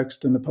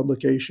context and the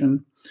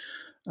publication.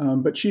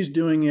 But she's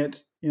doing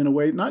it in a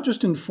way not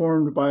just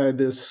informed by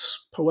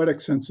this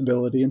poetic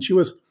sensibility, and she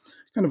was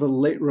kind of a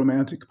late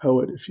romantic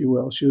poet, if you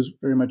will. She was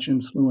very much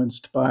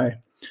influenced by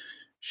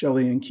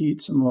Shelley and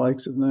Keats and the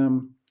likes of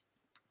them,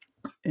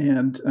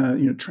 and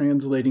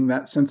translating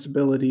that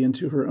sensibility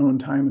into her own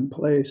time and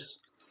place.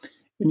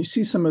 And you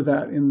see some of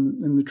that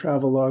in the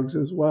travel logs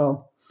as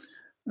well.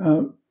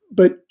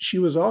 But she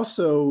was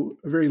also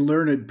a very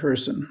learned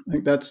person. I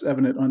think that's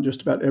evident on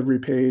just about every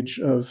page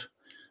of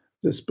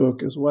this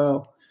book as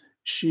well.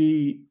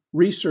 She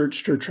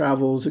researched her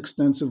travels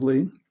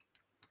extensively.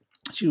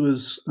 She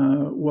was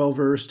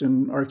well-versed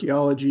in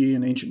archaeology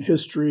and ancient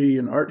history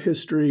and art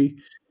history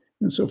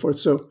and so forth.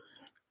 So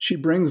she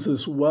brings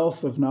this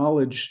wealth of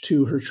knowledge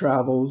to her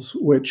travels,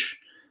 which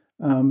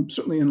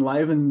certainly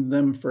enlivened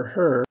them for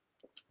her,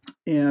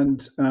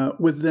 and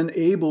was then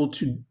able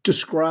to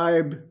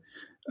describe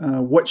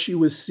what she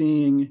was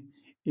seeing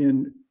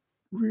in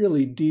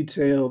really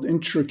detailed,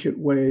 intricate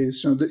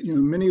ways. So that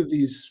many of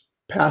these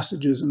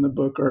passages in the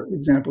book are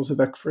examples of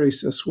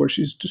ekphrasis, where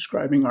she's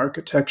describing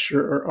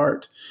architecture or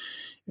art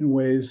in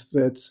ways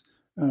that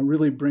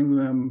really bring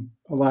them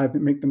alive,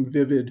 that make them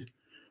vivid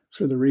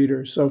for the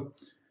reader. So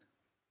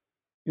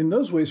in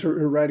those ways,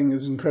 her writing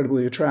is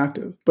incredibly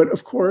attractive. But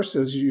of course,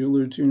 as you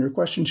alluded to in your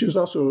question, she was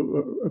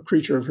also a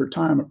creature of her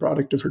time, a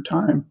product of her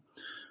time.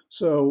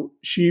 So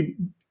she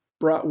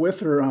brought with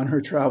her on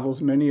her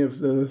travels many of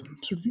the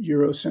sort of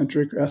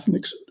Eurocentric,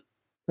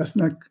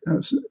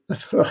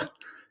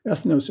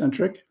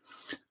 ethnocentric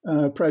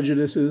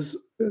prejudices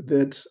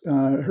that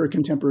her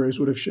contemporaries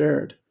would have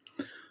shared.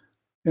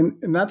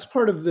 And that's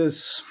part of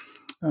this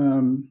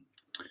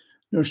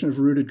notion of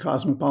rooted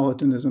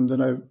cosmopolitanism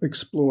that I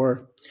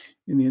explore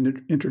in the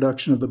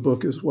introduction of the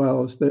book as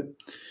well, is that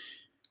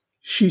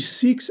she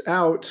seeks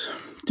out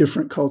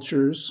different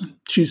cultures.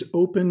 She's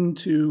open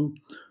to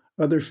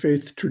other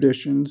faith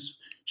traditions.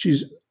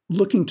 She's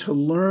looking to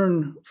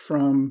learn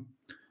from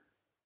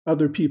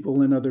other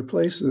people in other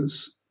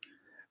places.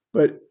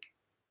 But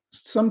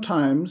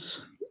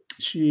sometimes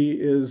she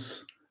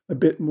is a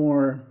bit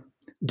more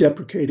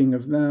deprecating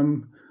of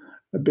them,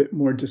 a bit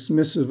more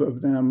dismissive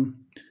of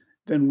them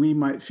than we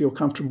might feel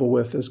comfortable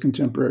with as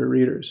contemporary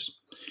readers.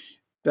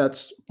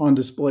 That's on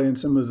display in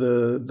some of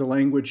the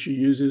language she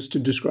uses to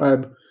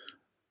describe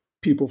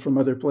people from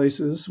other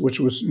places, which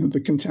was the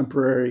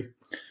contemporary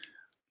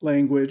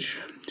language.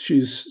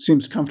 She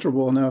seems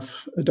comfortable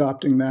enough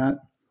adopting that.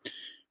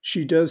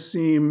 She does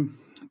seem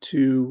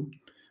to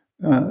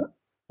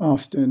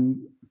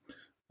often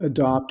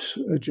adopt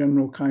a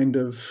general kind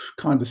of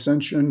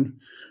condescension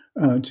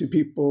to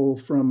people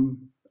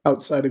from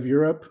outside of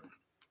Europe.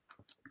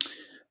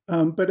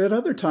 But at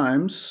other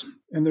times,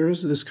 and there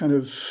is this kind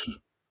of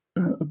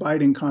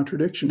abiding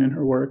contradiction in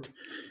her work,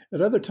 at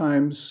other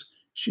times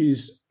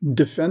she's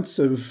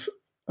defensive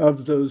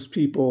of those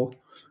people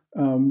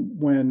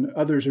when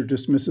others are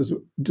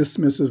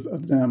dismissive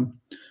of them.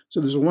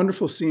 So there's a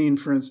wonderful scene,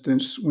 for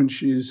instance, when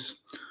she's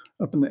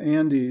up in the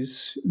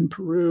Andes in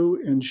Peru,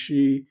 and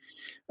she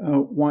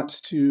wants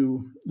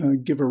to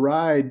give a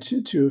ride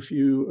to a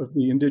few of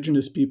the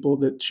indigenous people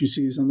that she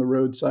sees on the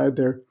roadside.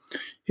 They're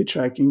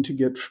hitchhiking to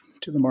get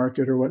to the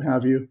market or what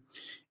have you.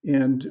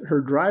 And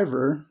her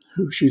driver,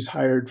 who she's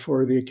hired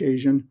for the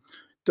occasion,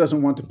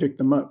 doesn't want to pick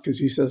them up because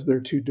he says they're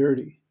too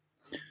dirty.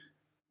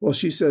 Well,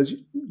 she says,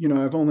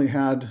 I've only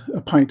had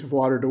a pint of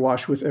water to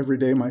wash with every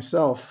day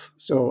myself,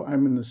 so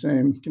I'm in the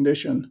same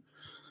condition.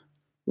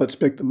 Let's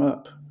pick them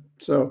up.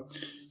 So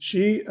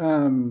she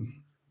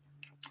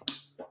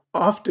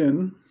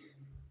often,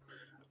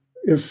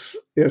 if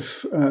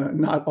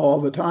not all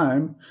the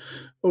time,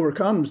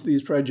 overcomes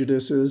these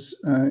prejudices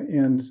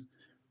and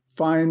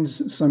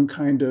finds some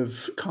kind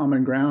of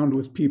common ground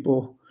with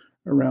people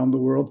around the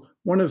world.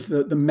 One of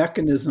the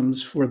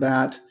mechanisms for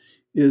that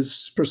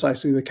is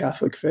precisely the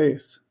Catholic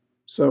faith.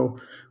 So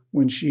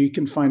when she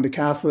can find a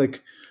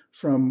Catholic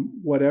from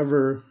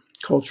whatever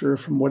culture,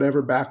 from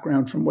whatever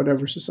background, from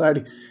whatever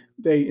society,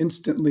 they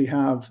instantly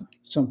have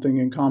something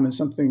in common,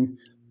 something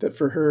that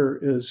for her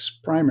is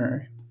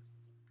primary.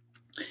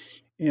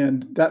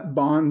 And that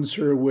bonds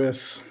her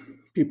with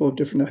people of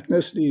different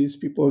ethnicities,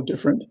 people of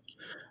different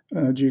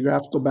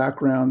geographical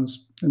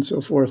backgrounds, and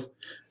so forth.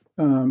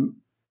 And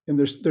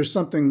there's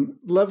something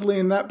lovely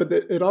in that, but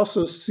it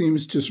also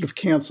seems to sort of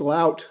cancel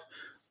out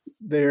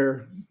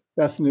their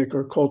ethnic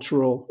or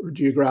cultural or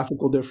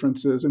geographical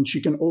differences, and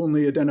she can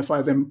only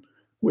identify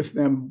with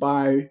them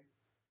by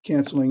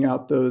canceling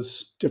out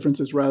those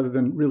differences rather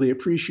than really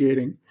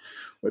appreciating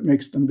what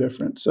makes them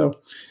different. So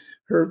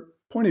her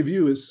point of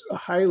view is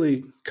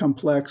highly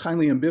complex,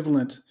 highly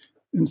ambivalent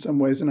in some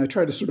ways, and I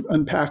try to sort of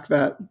unpack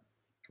that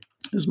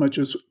as much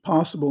as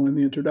possible in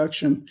the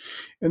introduction,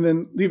 and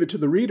then leave it to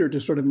the reader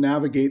to sort of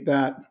navigate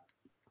that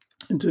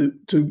and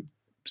to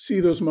see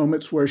those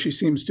moments where she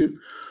seems to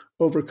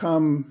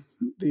overcome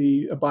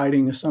the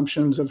abiding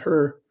assumptions of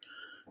her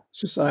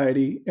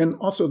society, and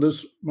also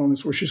those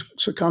moments where she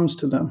succumbs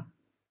to them,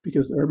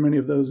 because there are many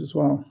of those as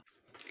well.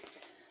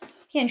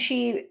 Yeah, and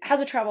she has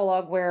a travel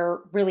log where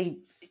really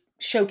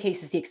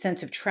showcases the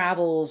extensive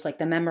travels, like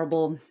the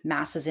memorable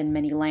masses in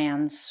many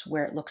lands,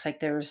 where it looks like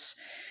there's,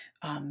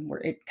 where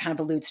it kind of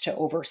alludes to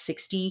over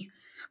 60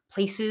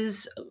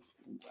 places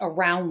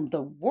around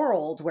the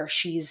world where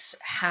she's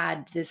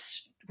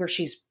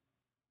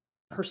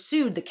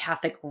pursued the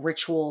Catholic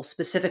ritual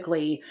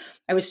specifically.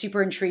 I was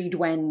super intrigued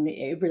when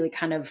it really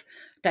kind of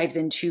dives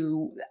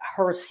into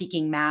her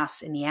seeking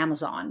Mass in the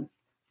Amazon,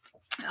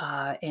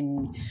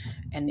 in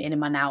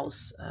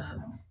Manaus,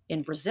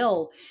 in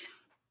Brazil.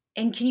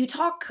 And can you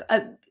talk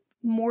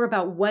more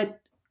about what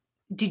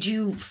did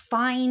you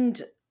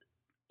find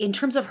in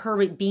terms of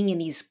her being in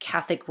these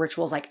Catholic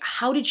rituals? Like,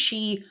 how did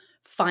she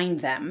find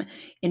them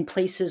in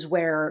places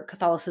where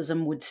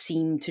Catholicism would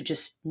seem to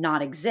just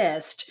not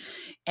exist?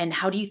 And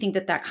how do you think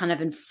that kind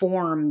of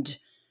informed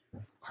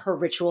her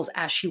rituals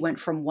as she went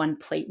from one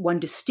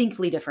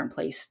distinctly different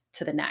place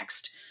to the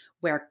next,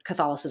 where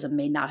Catholicism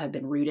may not have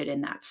been rooted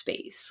in that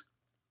space?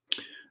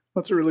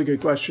 That's a really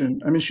good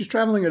question. I mean, she's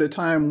traveling at a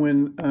time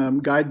when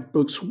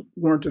guidebooks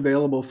weren't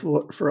available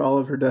for all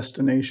of her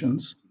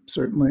destinations,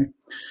 certainly.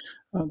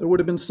 There would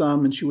have been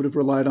some, and she would have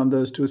relied on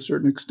those to a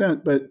certain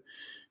extent, but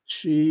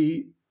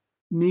she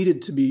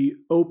needed to be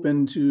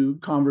open to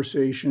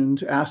conversation,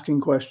 to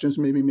asking questions,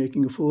 maybe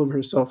making a fool of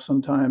herself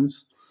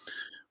sometimes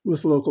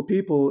with local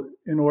people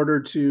in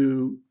order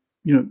to,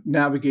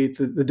 navigate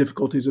the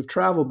difficulties of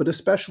travel, but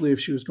especially if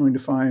she was going to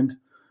find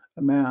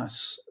a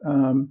Mass.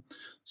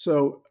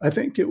 So I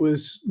think it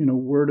was,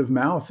 word of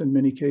mouth in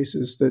many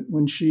cases that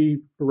when she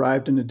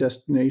arrived in a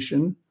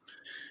destination,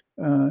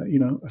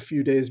 a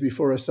few days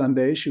before a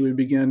Sunday, she would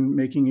begin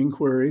making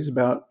inquiries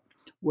about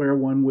where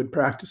one would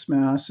practice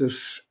Mass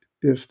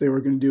if they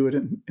were going to do it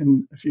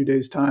in a few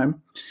days'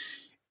 time.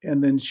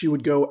 And then she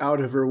would go out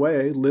of her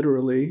way,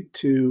 literally,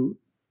 to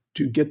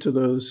get to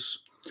those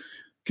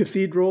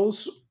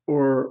cathedrals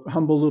or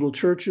humble little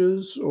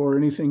churches or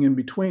anything in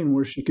between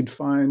where she could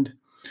find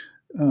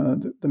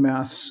the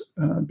Mass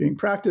being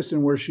practiced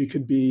and where she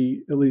could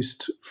be, at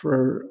least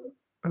for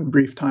a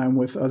brief time,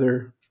 with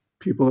other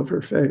people of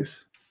her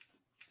faith.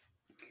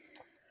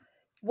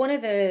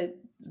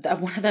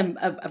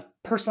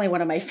 Personally,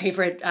 one of my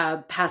favorite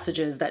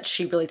passages that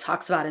she really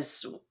talks about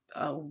is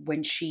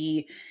when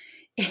she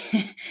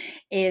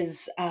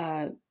is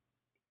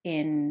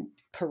in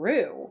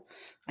Peru,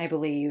 I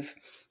believe,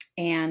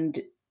 and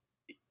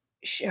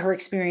her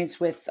experience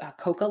with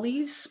coca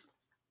leaves.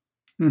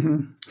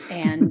 Mm-hmm.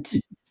 And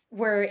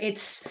where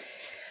it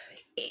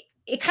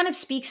kind of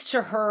speaks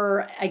to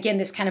her, again,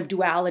 this kind of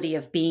duality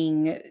of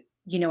being,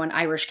 an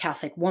Irish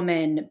Catholic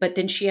woman, but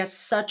then she has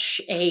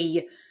such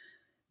a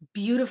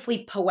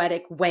beautifully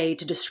poetic way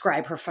to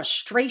describe her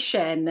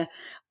frustration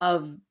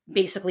of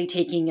basically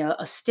taking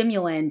a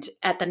stimulant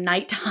at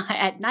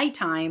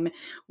nighttime,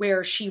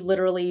 where she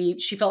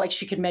felt like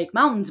she could make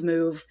mountains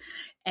move.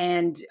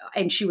 And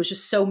she was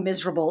just so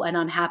miserable and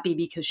unhappy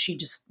because she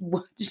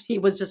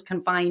was just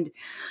confined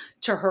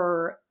to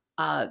her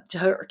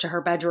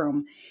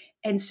bedroom.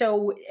 And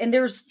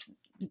there's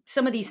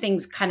some of these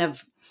things kind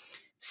of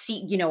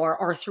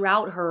are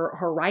throughout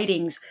her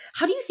writings.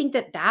 How do you think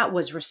that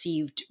was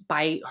received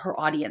by her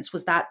audience?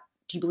 Do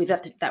you believe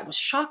that was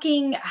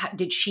shocking?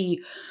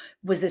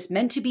 Was this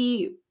meant to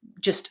be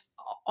just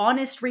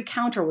honest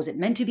recount, or was it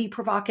meant to be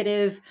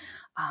provocative?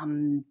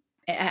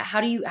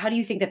 How do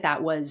you think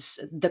that was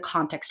the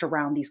context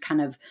around these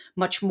kind of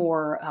much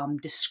more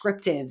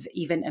descriptive,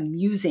 even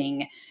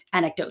amusing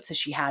anecdotes that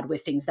she had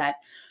with things that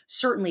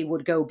certainly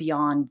would go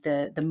beyond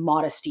the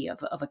modesty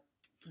of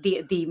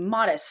the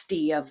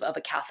modesty of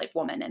a Catholic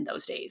woman in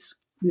those days?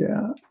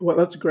 Yeah, well,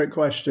 that's a great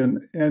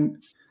question,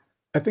 and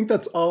I think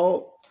that's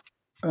all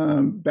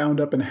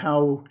bound up in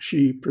how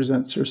she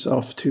presents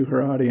herself to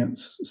her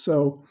audience.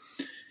 So.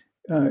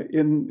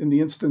 In the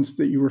instance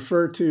that you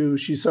refer to,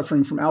 she's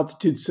suffering from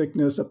altitude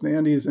sickness up in the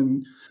Andes,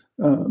 and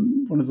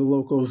one of the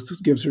locals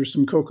gives her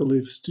some coca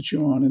leaves to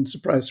chew on, and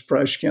surprise,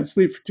 surprise, she can't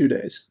sleep for 2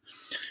 days,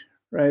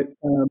 right?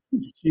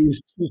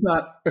 She's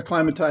not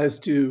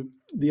acclimatized to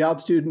the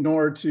altitude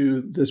nor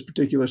to this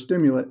particular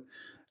stimulant.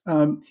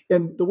 And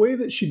the way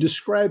that she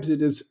describes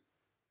it is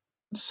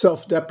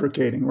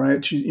self-deprecating,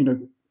 right?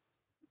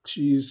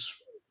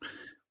 She's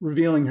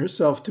revealing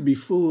herself to be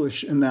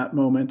foolish in that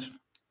moment.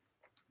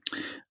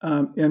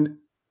 And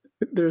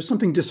there's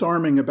something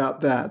disarming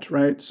about that,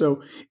 right?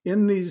 So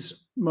in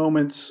these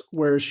moments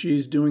where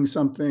she's doing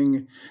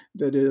something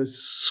that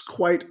is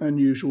quite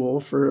unusual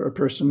for a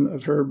person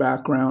of her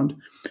background.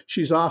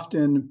 She's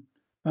often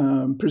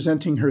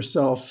presenting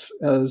herself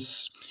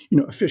as,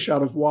 a fish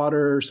out of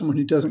water, or someone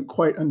who doesn't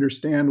quite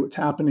understand what's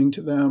happening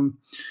to them.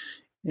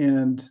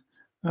 And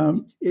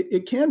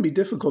it can be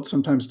difficult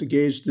sometimes to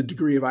gauge the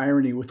degree of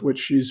irony with which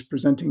she's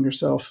presenting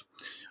herself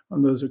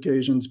on those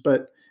occasions.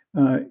 But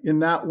in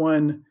that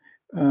one,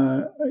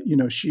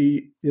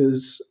 she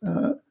is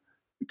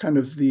kind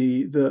of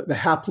the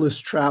hapless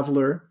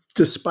traveler,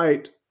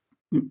 despite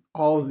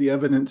all of the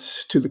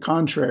evidence to the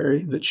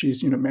contrary, that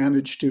she's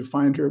managed to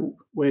find her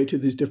way to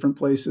these different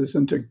places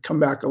and to come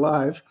back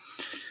alive.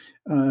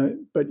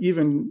 But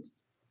even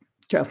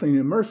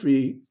Kathleen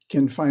Murphy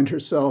can find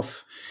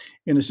herself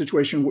in a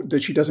situation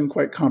that she doesn't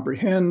quite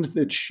comprehend,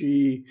 that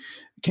she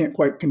can't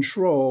quite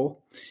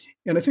control.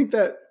 And I think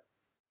that,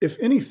 if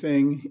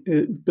anything,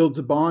 it builds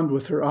a bond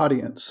with her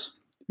audience.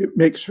 It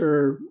makes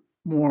her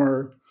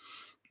more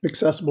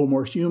accessible,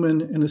 more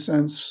human in a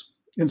sense,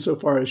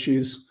 insofar as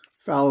she's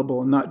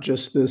fallible and not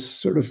just this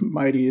sort of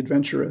mighty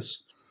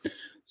adventuress.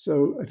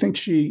 So I think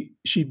she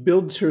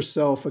builds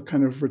herself a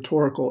kind of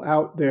rhetorical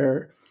out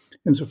there,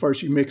 insofar as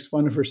she makes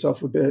fun of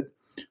herself a bit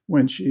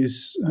when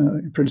she's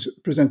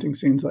presenting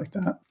scenes like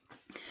that.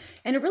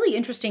 And a really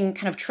interesting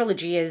kind of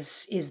trilogy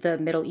is the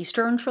Middle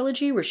Eastern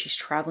trilogy, where she's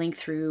traveling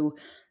through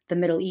the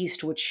Middle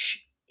East,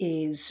 which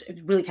is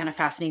really kind of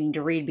fascinating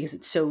to read because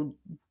it's so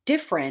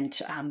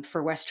different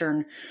for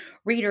Western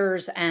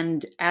readers.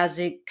 And as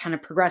it kind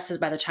of progresses,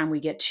 by the time we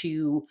get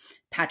to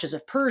Patches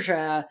of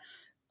Persia,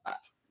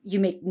 you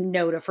make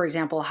note of, for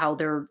example, how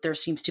there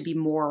seems to be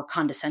more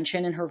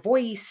condescension in her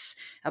voice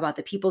about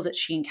the peoples that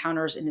she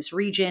encounters in this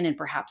region. And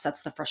perhaps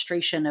that's the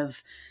frustration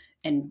of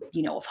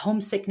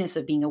homesickness,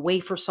 of being away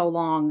for so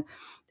long.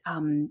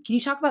 Can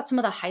you talk about some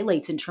of the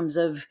highlights in terms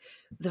of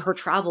her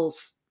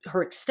travels,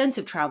 her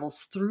extensive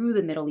travels through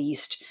the Middle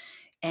East,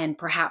 and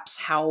perhaps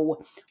how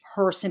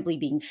her simply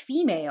being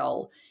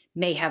female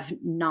may have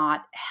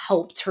not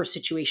helped her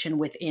situation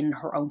within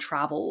her own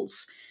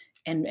travels,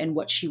 and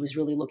what she was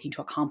really looking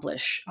to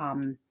accomplish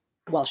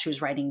while she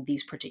was writing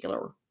these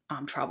particular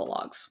travel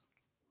logs?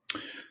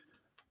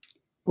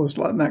 Well, there's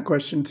a lot in that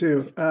question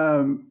too.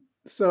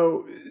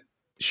 So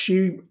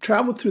she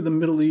traveled through the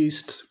Middle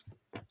East,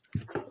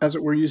 as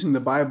it were, using the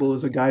Bible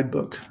as a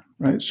guidebook,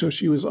 right? So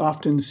she was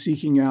often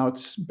seeking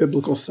out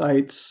biblical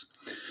sites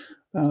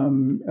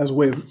as a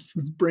way of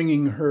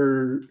bringing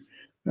her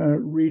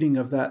reading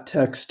of that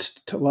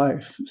text to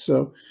life.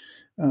 So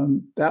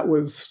that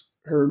was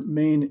her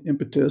main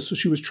impetus. So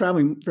she was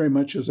traveling very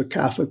much as a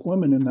Catholic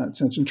woman in that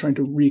sense, and trying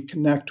to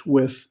reconnect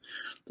with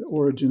the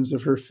origins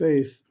of her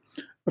faith.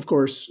 Of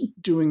course,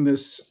 doing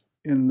this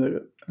in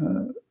the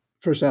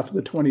first half of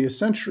the 20th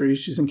century,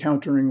 she's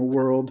encountering a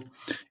world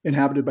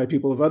inhabited by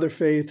people of other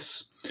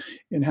faiths,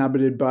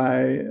 inhabited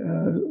by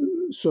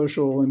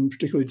social and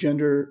particularly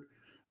gender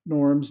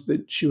norms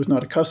that she was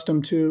not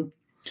accustomed to.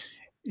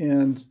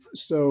 And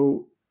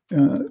so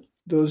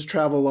those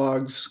travel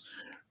logs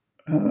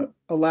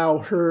allow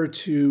her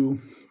to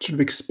sort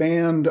of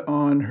expand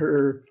on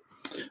her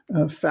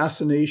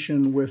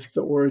fascination with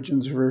the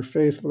origins of her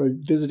faith by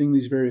visiting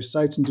these various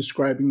sites and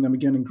describing them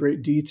again in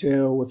great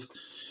detail with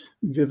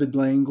vivid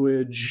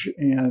language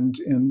and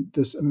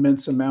this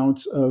immense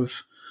amount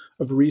of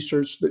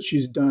research that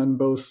she's done,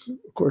 both,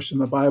 of course, in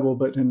the Bible,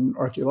 but in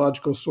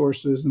archaeological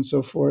sources and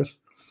so forth.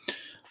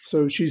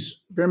 So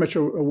she's very much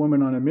a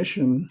woman on a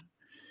mission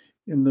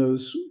in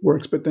those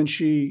works, but then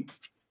she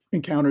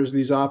encounters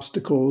these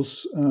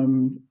obstacles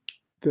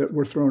that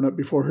were thrown up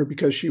before her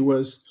because she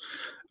was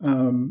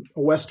a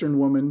Western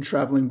woman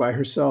traveling by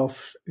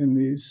herself in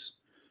these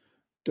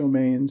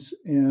domains.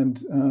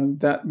 And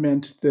that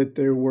meant that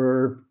there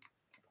were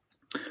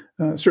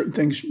certain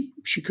things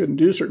she couldn't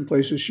do, certain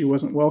places she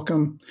wasn't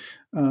welcome,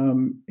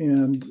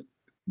 and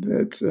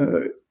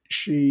that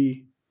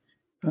she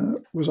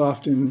was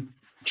often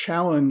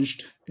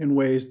challenged in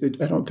ways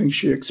that I don't think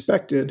she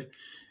expected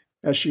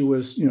as she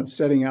was,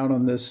 setting out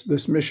on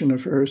this mission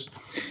of hers.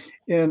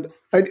 And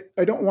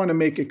I don't want to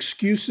make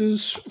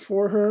excuses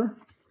for her,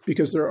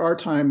 because there are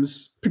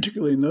times,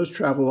 particularly in those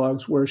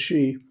travelogues, where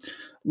she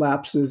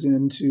lapses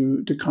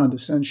into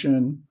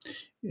condescension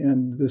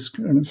and this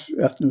kind of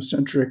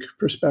ethnocentric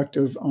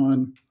perspective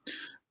on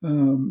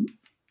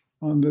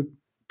the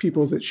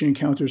people that she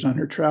encounters on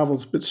her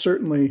travels. But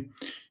certainly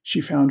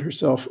she found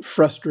herself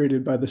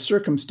frustrated by the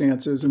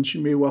circumstances, and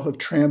she may well have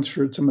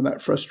transferred some of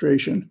that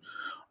frustration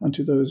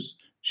onto those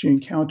she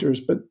encounters.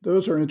 But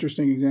those are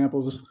interesting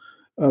examples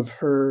of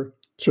her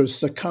sort of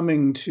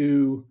succumbing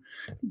to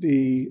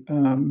the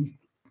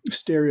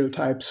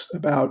stereotypes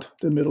about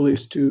the Middle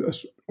East, to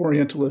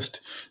Orientalist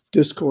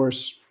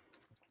discourse,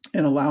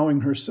 and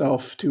allowing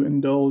herself to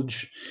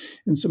indulge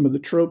in some of the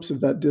tropes of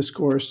that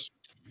discourse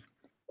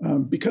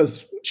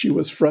because she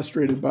was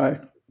frustrated by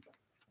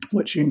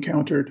what she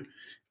encountered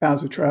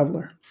as a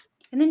traveler.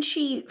 And then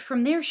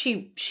from there,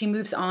 she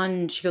moves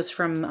on. She goes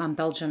from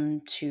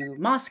Belgium to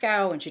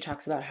Moscow, and she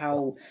talks about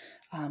how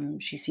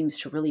She seems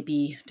to really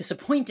be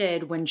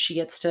disappointed when she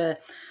gets to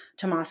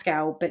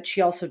Moscow, but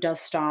she also does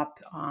stop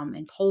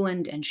in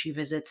Poland, and she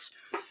visits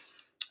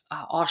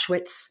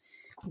Auschwitz,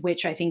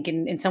 which I think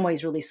in some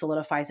ways really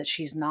solidifies that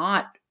she's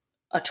not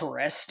a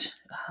tourist,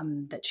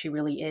 that she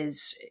really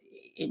is.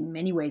 In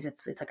many ways,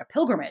 it's like a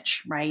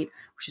pilgrimage, right?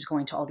 She's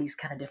going to all these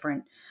kind of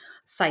different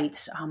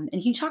sites. And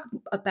can you talk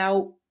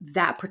about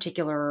that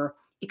particular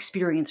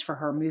experience for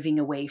her, moving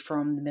away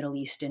from the Middle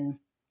East and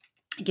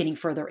getting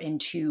further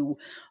into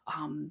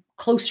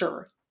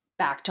closer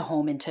back to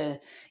home into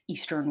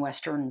Eastern,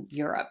 Western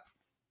Europe?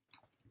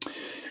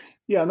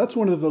 Yeah, and that's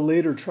one of the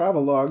later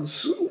travel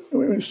logs.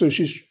 So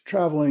she's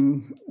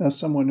traveling as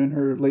someone in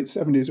her late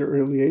 70s or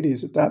early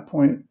 80s at that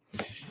point.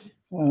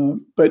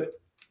 But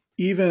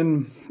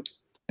even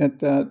at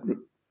that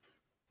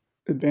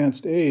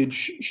advanced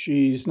age,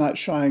 she's not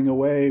shying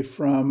away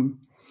from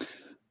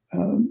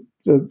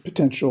the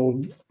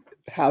potential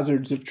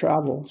hazards of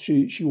travel.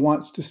 She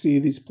wants to see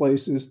these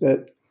places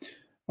that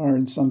are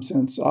in some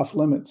sense off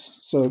limits.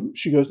 So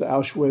she goes to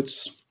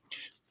Auschwitz,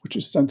 which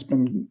has since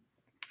been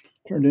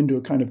turned into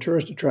a kind of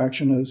tourist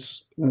attraction,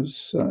 as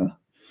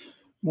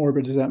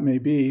morbid as that may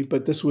be.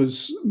 But this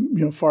was,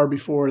 far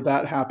before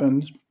that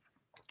happened.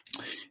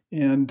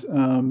 And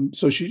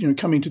so she's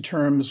coming to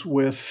terms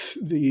with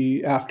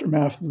the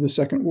aftermath of the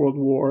Second World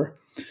War.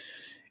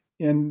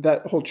 And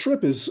that whole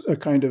trip is a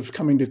kind of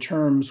coming to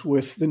terms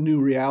with the new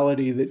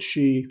reality that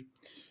she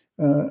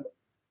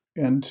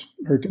and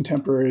her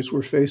contemporaries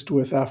were faced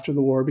with after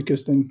the war,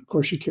 because then, of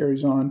course, she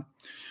carries on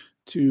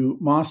to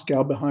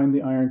Moscow behind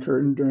the Iron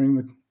Curtain during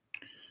the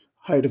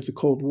height of the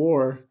Cold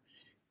War.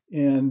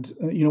 And,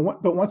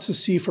 but wants to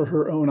see for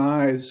her own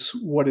eyes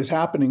what is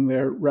happening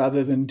there,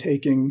 rather than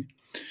taking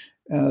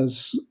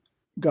as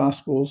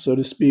gospel, so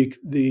to speak,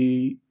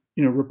 the,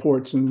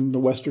 reports in the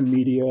Western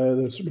media,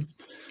 the sort of,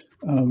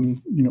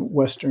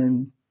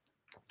 Western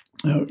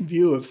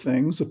view of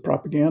things, the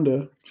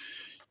propaganda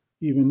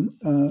even.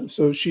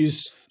 So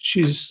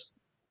she's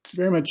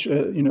very much,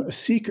 a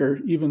seeker,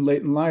 even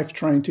late in life,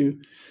 trying to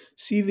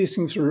see these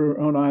things through her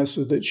own eyes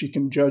so that she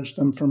can judge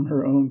them from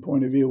her own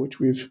point of view, which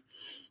we've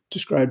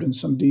described in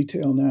some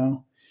detail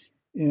now.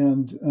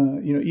 And,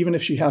 even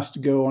if she has to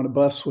go on a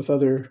bus with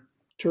other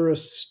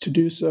tourists to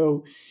do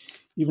so,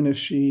 even if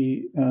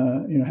she,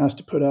 has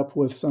to put up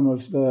with some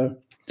of the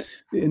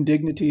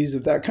indignities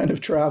of that kind of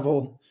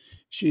travel,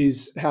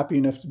 she's happy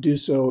enough to do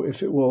so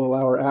if it will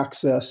allow her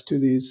access to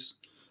these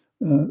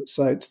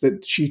sites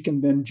that she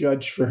can then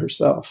judge for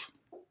herself.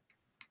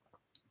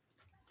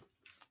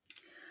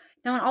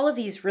 Now, in all of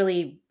these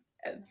really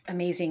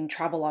amazing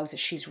travel logs that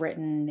she's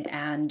written,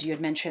 and you had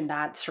mentioned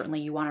that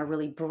certainly you want to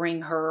really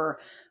bring her,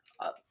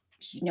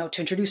 to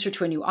introduce her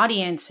to a new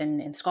audience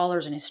and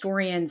scholars and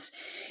historians.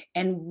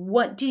 And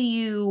what do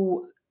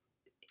you,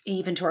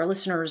 even to our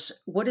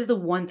listeners, what is the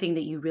one thing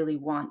that you really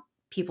want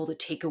people to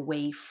take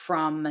away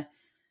from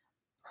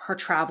her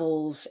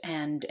travels,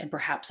 and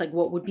perhaps like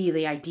what would be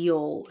the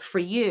ideal for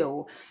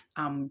you,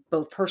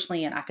 both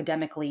personally and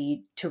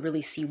academically, to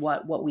really see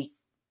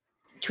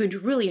to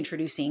really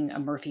introducing a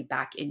Murphy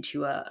back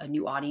into a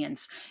new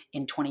audience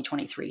in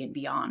 2023 and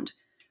beyond?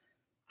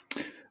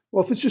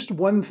 Well, if it's just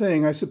one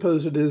thing, I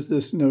suppose it is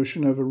this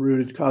notion of a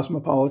rooted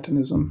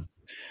cosmopolitanism,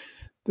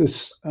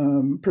 this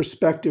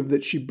perspective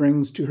that she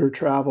brings to her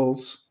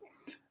travels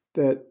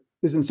that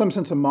is in some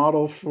sense a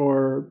model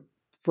for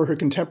her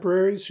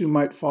contemporaries who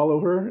might follow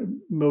her,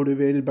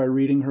 motivated by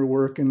reading her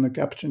work in the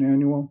Capuchin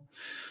Annual.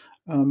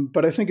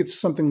 But I think it's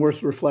something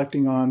worth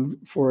reflecting on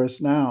for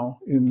us now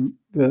in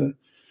the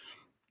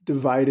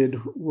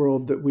divided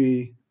world that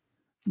we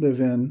live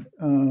in.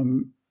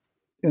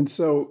 And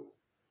so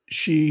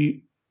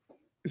she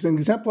is an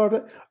exemplar of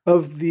that,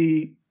 of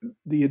the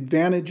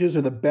advantages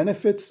or the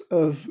benefits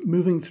of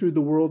moving through the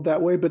world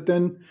that way, but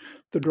then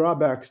the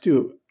drawbacks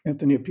too.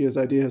 Anthony Appiah's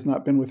idea has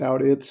not been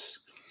without its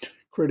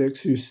critics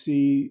who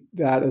see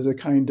that as a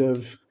kind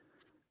of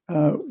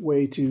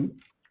way to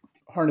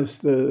harness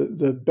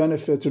the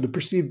benefits or the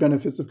perceived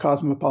benefits of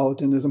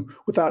cosmopolitanism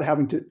without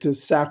having to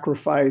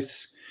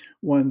sacrifice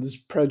one's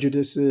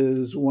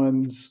prejudices,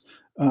 one's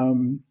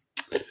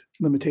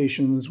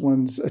limitations,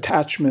 one's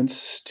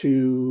attachments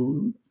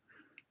to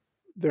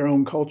their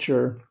own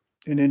culture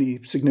in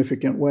any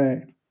significant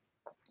way.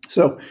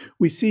 So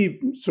we see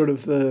sort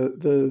of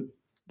the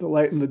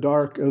light and the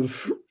dark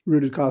of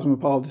rooted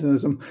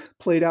cosmopolitanism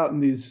played out in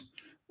these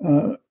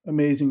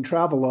amazing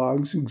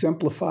travelogues,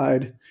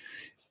 exemplified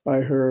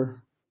by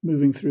her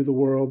moving through the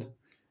world.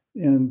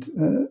 And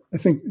I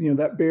think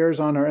that bears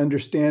on our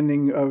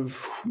understanding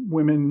of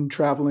women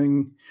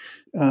traveling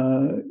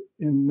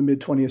in the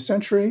mid-20th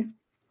century.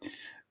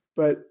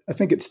 But I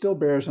think it still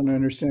bears on our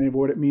understanding of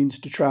what it means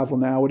to travel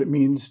now, what it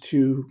means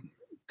to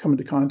come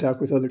into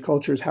contact with other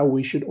cultures, how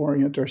we should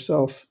orient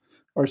ourselves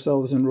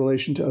in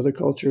relation to other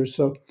cultures.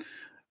 So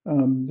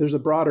there's a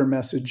broader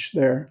message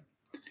there.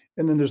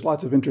 And then there's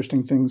lots of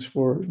interesting things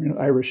for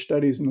Irish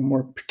studies and the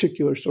more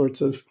particular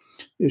sorts of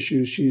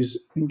issues she's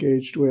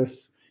engaged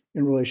with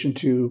in relation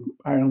to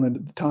Ireland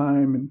at the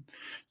time and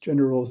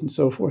gender roles and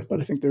so forth. But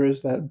I think there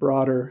is that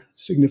broader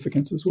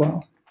significance as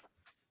well.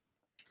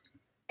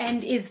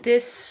 And is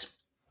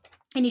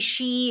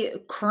she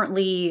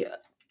currently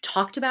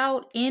talked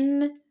about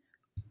in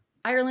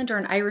Ireland or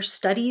in Irish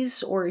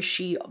studies, or has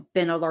she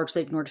been a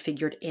largely ignored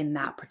figure in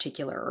that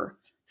particular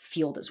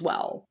field as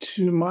well?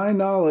 To my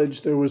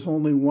knowledge, there was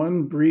only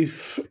one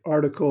brief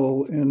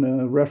article in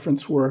a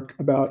reference work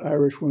about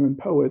Irish women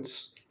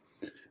poets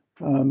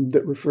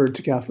that referred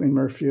to Kathleen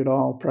Murphy at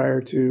all prior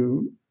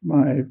to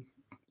my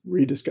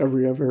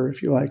rediscovery of her,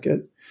 if you like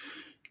that.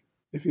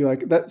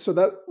 So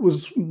that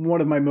was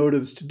one of my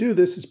motives to do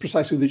this, is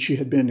precisely that she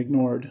had been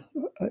ignored.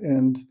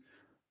 And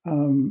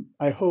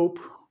I hope,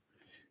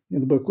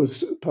 the book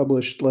was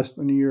published less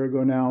than a year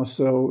ago now,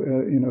 so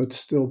it's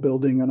still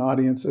building an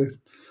audience, I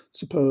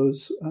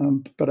suppose.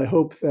 But I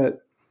hope that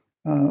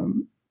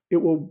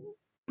it will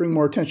bring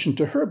more attention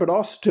to her, but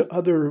also to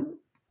other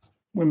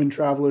women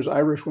travelers,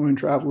 Irish women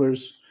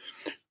travelers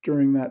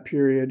during that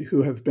period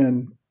who have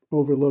been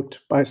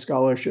overlooked by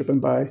scholarship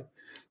and by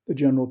the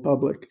general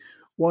public.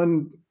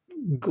 One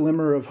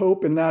glimmer of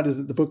hope in that is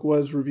that the book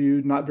was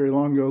reviewed not very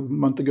long ago, a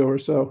month ago or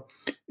so,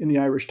 in the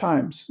Irish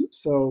Times.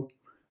 So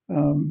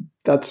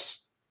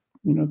that's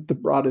the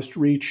broadest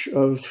reach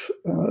of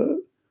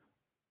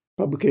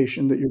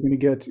publication that you're going to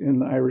get in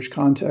the Irish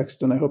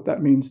context, and I hope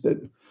that means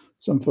that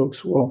some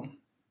folks will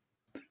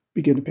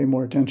begin to pay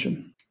more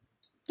attention.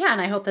 Yeah,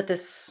 and I hope that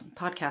this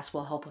podcast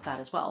will help with that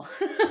as well.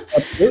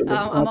 Absolutely.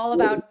 I'm all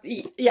about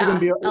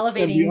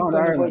elevating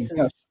women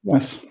voices.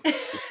 Yes.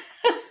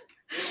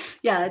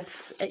 Yeah,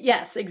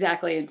 yes,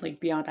 exactly. It's like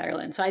beyond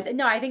Ireland. So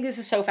I think this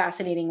is so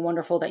fascinating,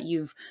 wonderful that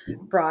you've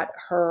brought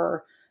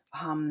her.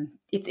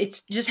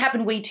 It's just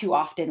happened way too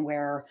often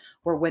where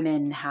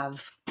women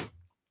have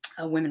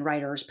women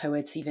writers,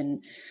 poets,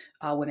 even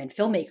women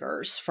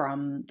filmmakers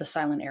from the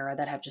silent era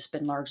that have just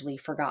been largely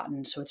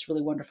forgotten. So it's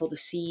really wonderful to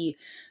see,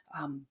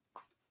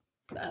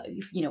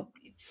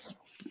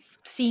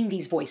 seeing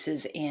these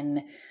voices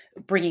in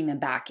bringing them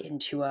back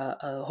into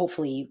a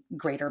hopefully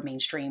greater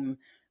mainstream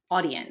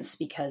audience,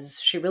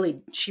 because she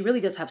really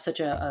does have such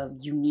a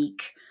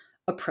unique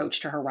approach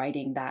to her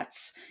writing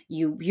that's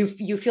you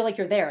feel like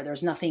you're there.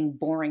 There's nothing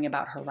boring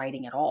about her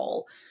writing at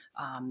all,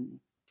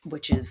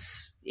 which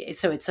is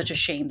so it's such a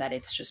shame that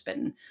it's just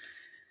been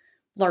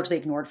largely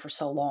ignored for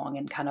so long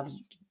and kind of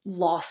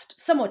lost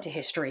somewhat to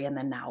history, and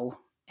now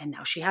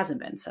she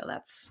hasn't been. So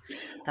that's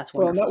wonderful.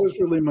 Well, and that was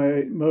really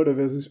my motive,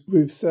 as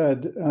we've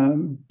said,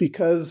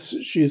 because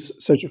she's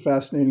such a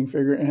fascinating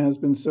figure and has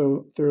been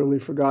so thoroughly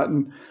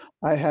forgotten.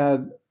 I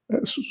had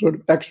a sort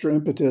of extra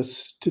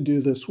impetus to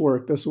do this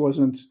work. This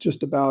wasn't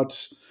just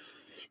about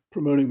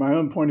promoting my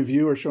own point of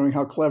view or showing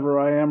how clever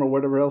I am or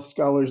whatever else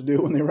scholars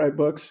do when they write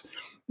books.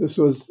 This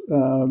was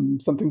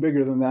something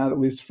bigger than that, at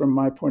least from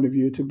my point of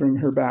view, to bring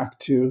her back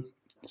to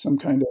some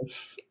kind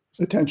of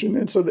attention,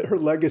 and so that her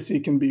legacy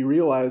can be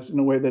realized in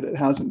a way that it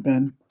hasn't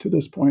been to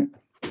this point.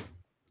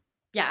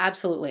 Yeah,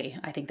 absolutely.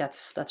 I think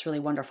that's really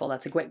wonderful.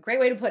 That's a great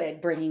way to put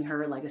it, bringing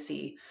her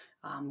legacy,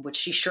 which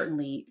she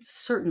certainly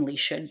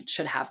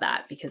should have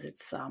that, because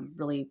it's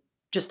really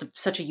just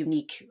such a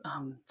unique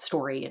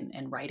story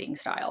and writing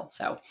style.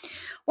 So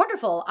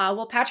wonderful.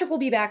 Well, Patrick will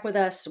be back with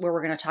us where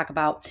we're going to talk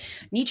about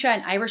Nietzsche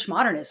and Irish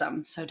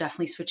modernism. So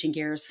definitely switching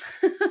gears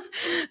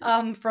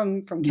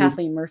from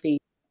Kathleen Murphy.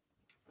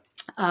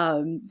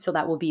 So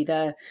that will be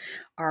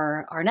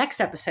our next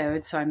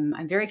episode. So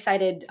I'm very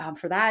excited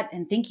for that.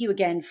 And thank you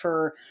again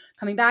for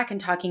coming back and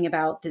talking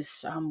about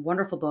this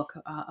wonderful book,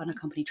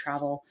 Unaccompanied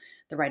Travel,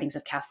 The Writings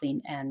of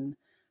Kathleen M.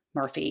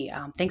 Murphy.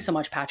 Thanks so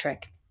much,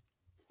 Patrick.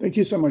 Thank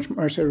you so much,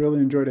 Marcia. I really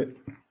enjoyed it.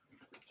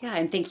 Yeah.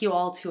 And thank you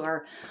all to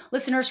our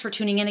listeners for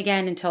tuning in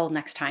again. Until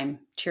next time.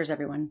 Cheers,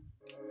 everyone.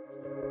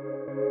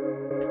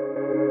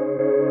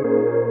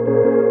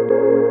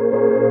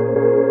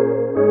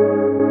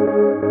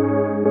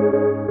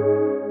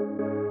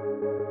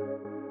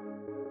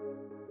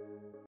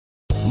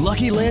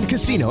 Lucky Land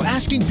Casino,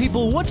 asking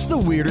people, what's the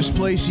weirdest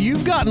place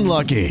you've gotten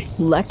lucky?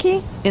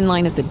 Lucky? In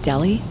line at the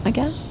deli, I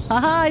guess?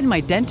 Aha, in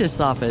my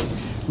dentist's office.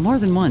 More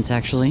than once,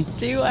 actually.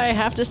 Do I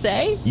have to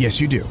say?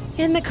 Yes, you do.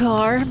 In the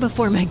car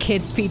before my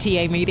kids'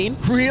 PTA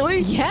meeting.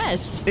 Really?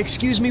 Yes.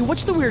 Excuse me,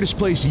 what's the weirdest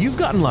place you've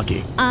gotten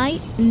lucky? I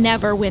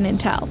never win and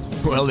tell.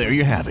 Well, there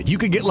you have it. You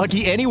can get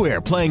lucky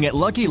anywhere, playing at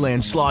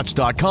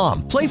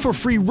LuckyLandSlots.com. Play for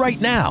free right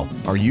now.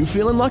 Are you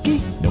feeling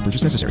lucky? No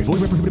purchase necessary.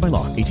 Void where prohibited by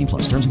law.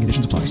 18+. Terms and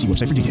conditions apply. See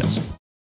website for details.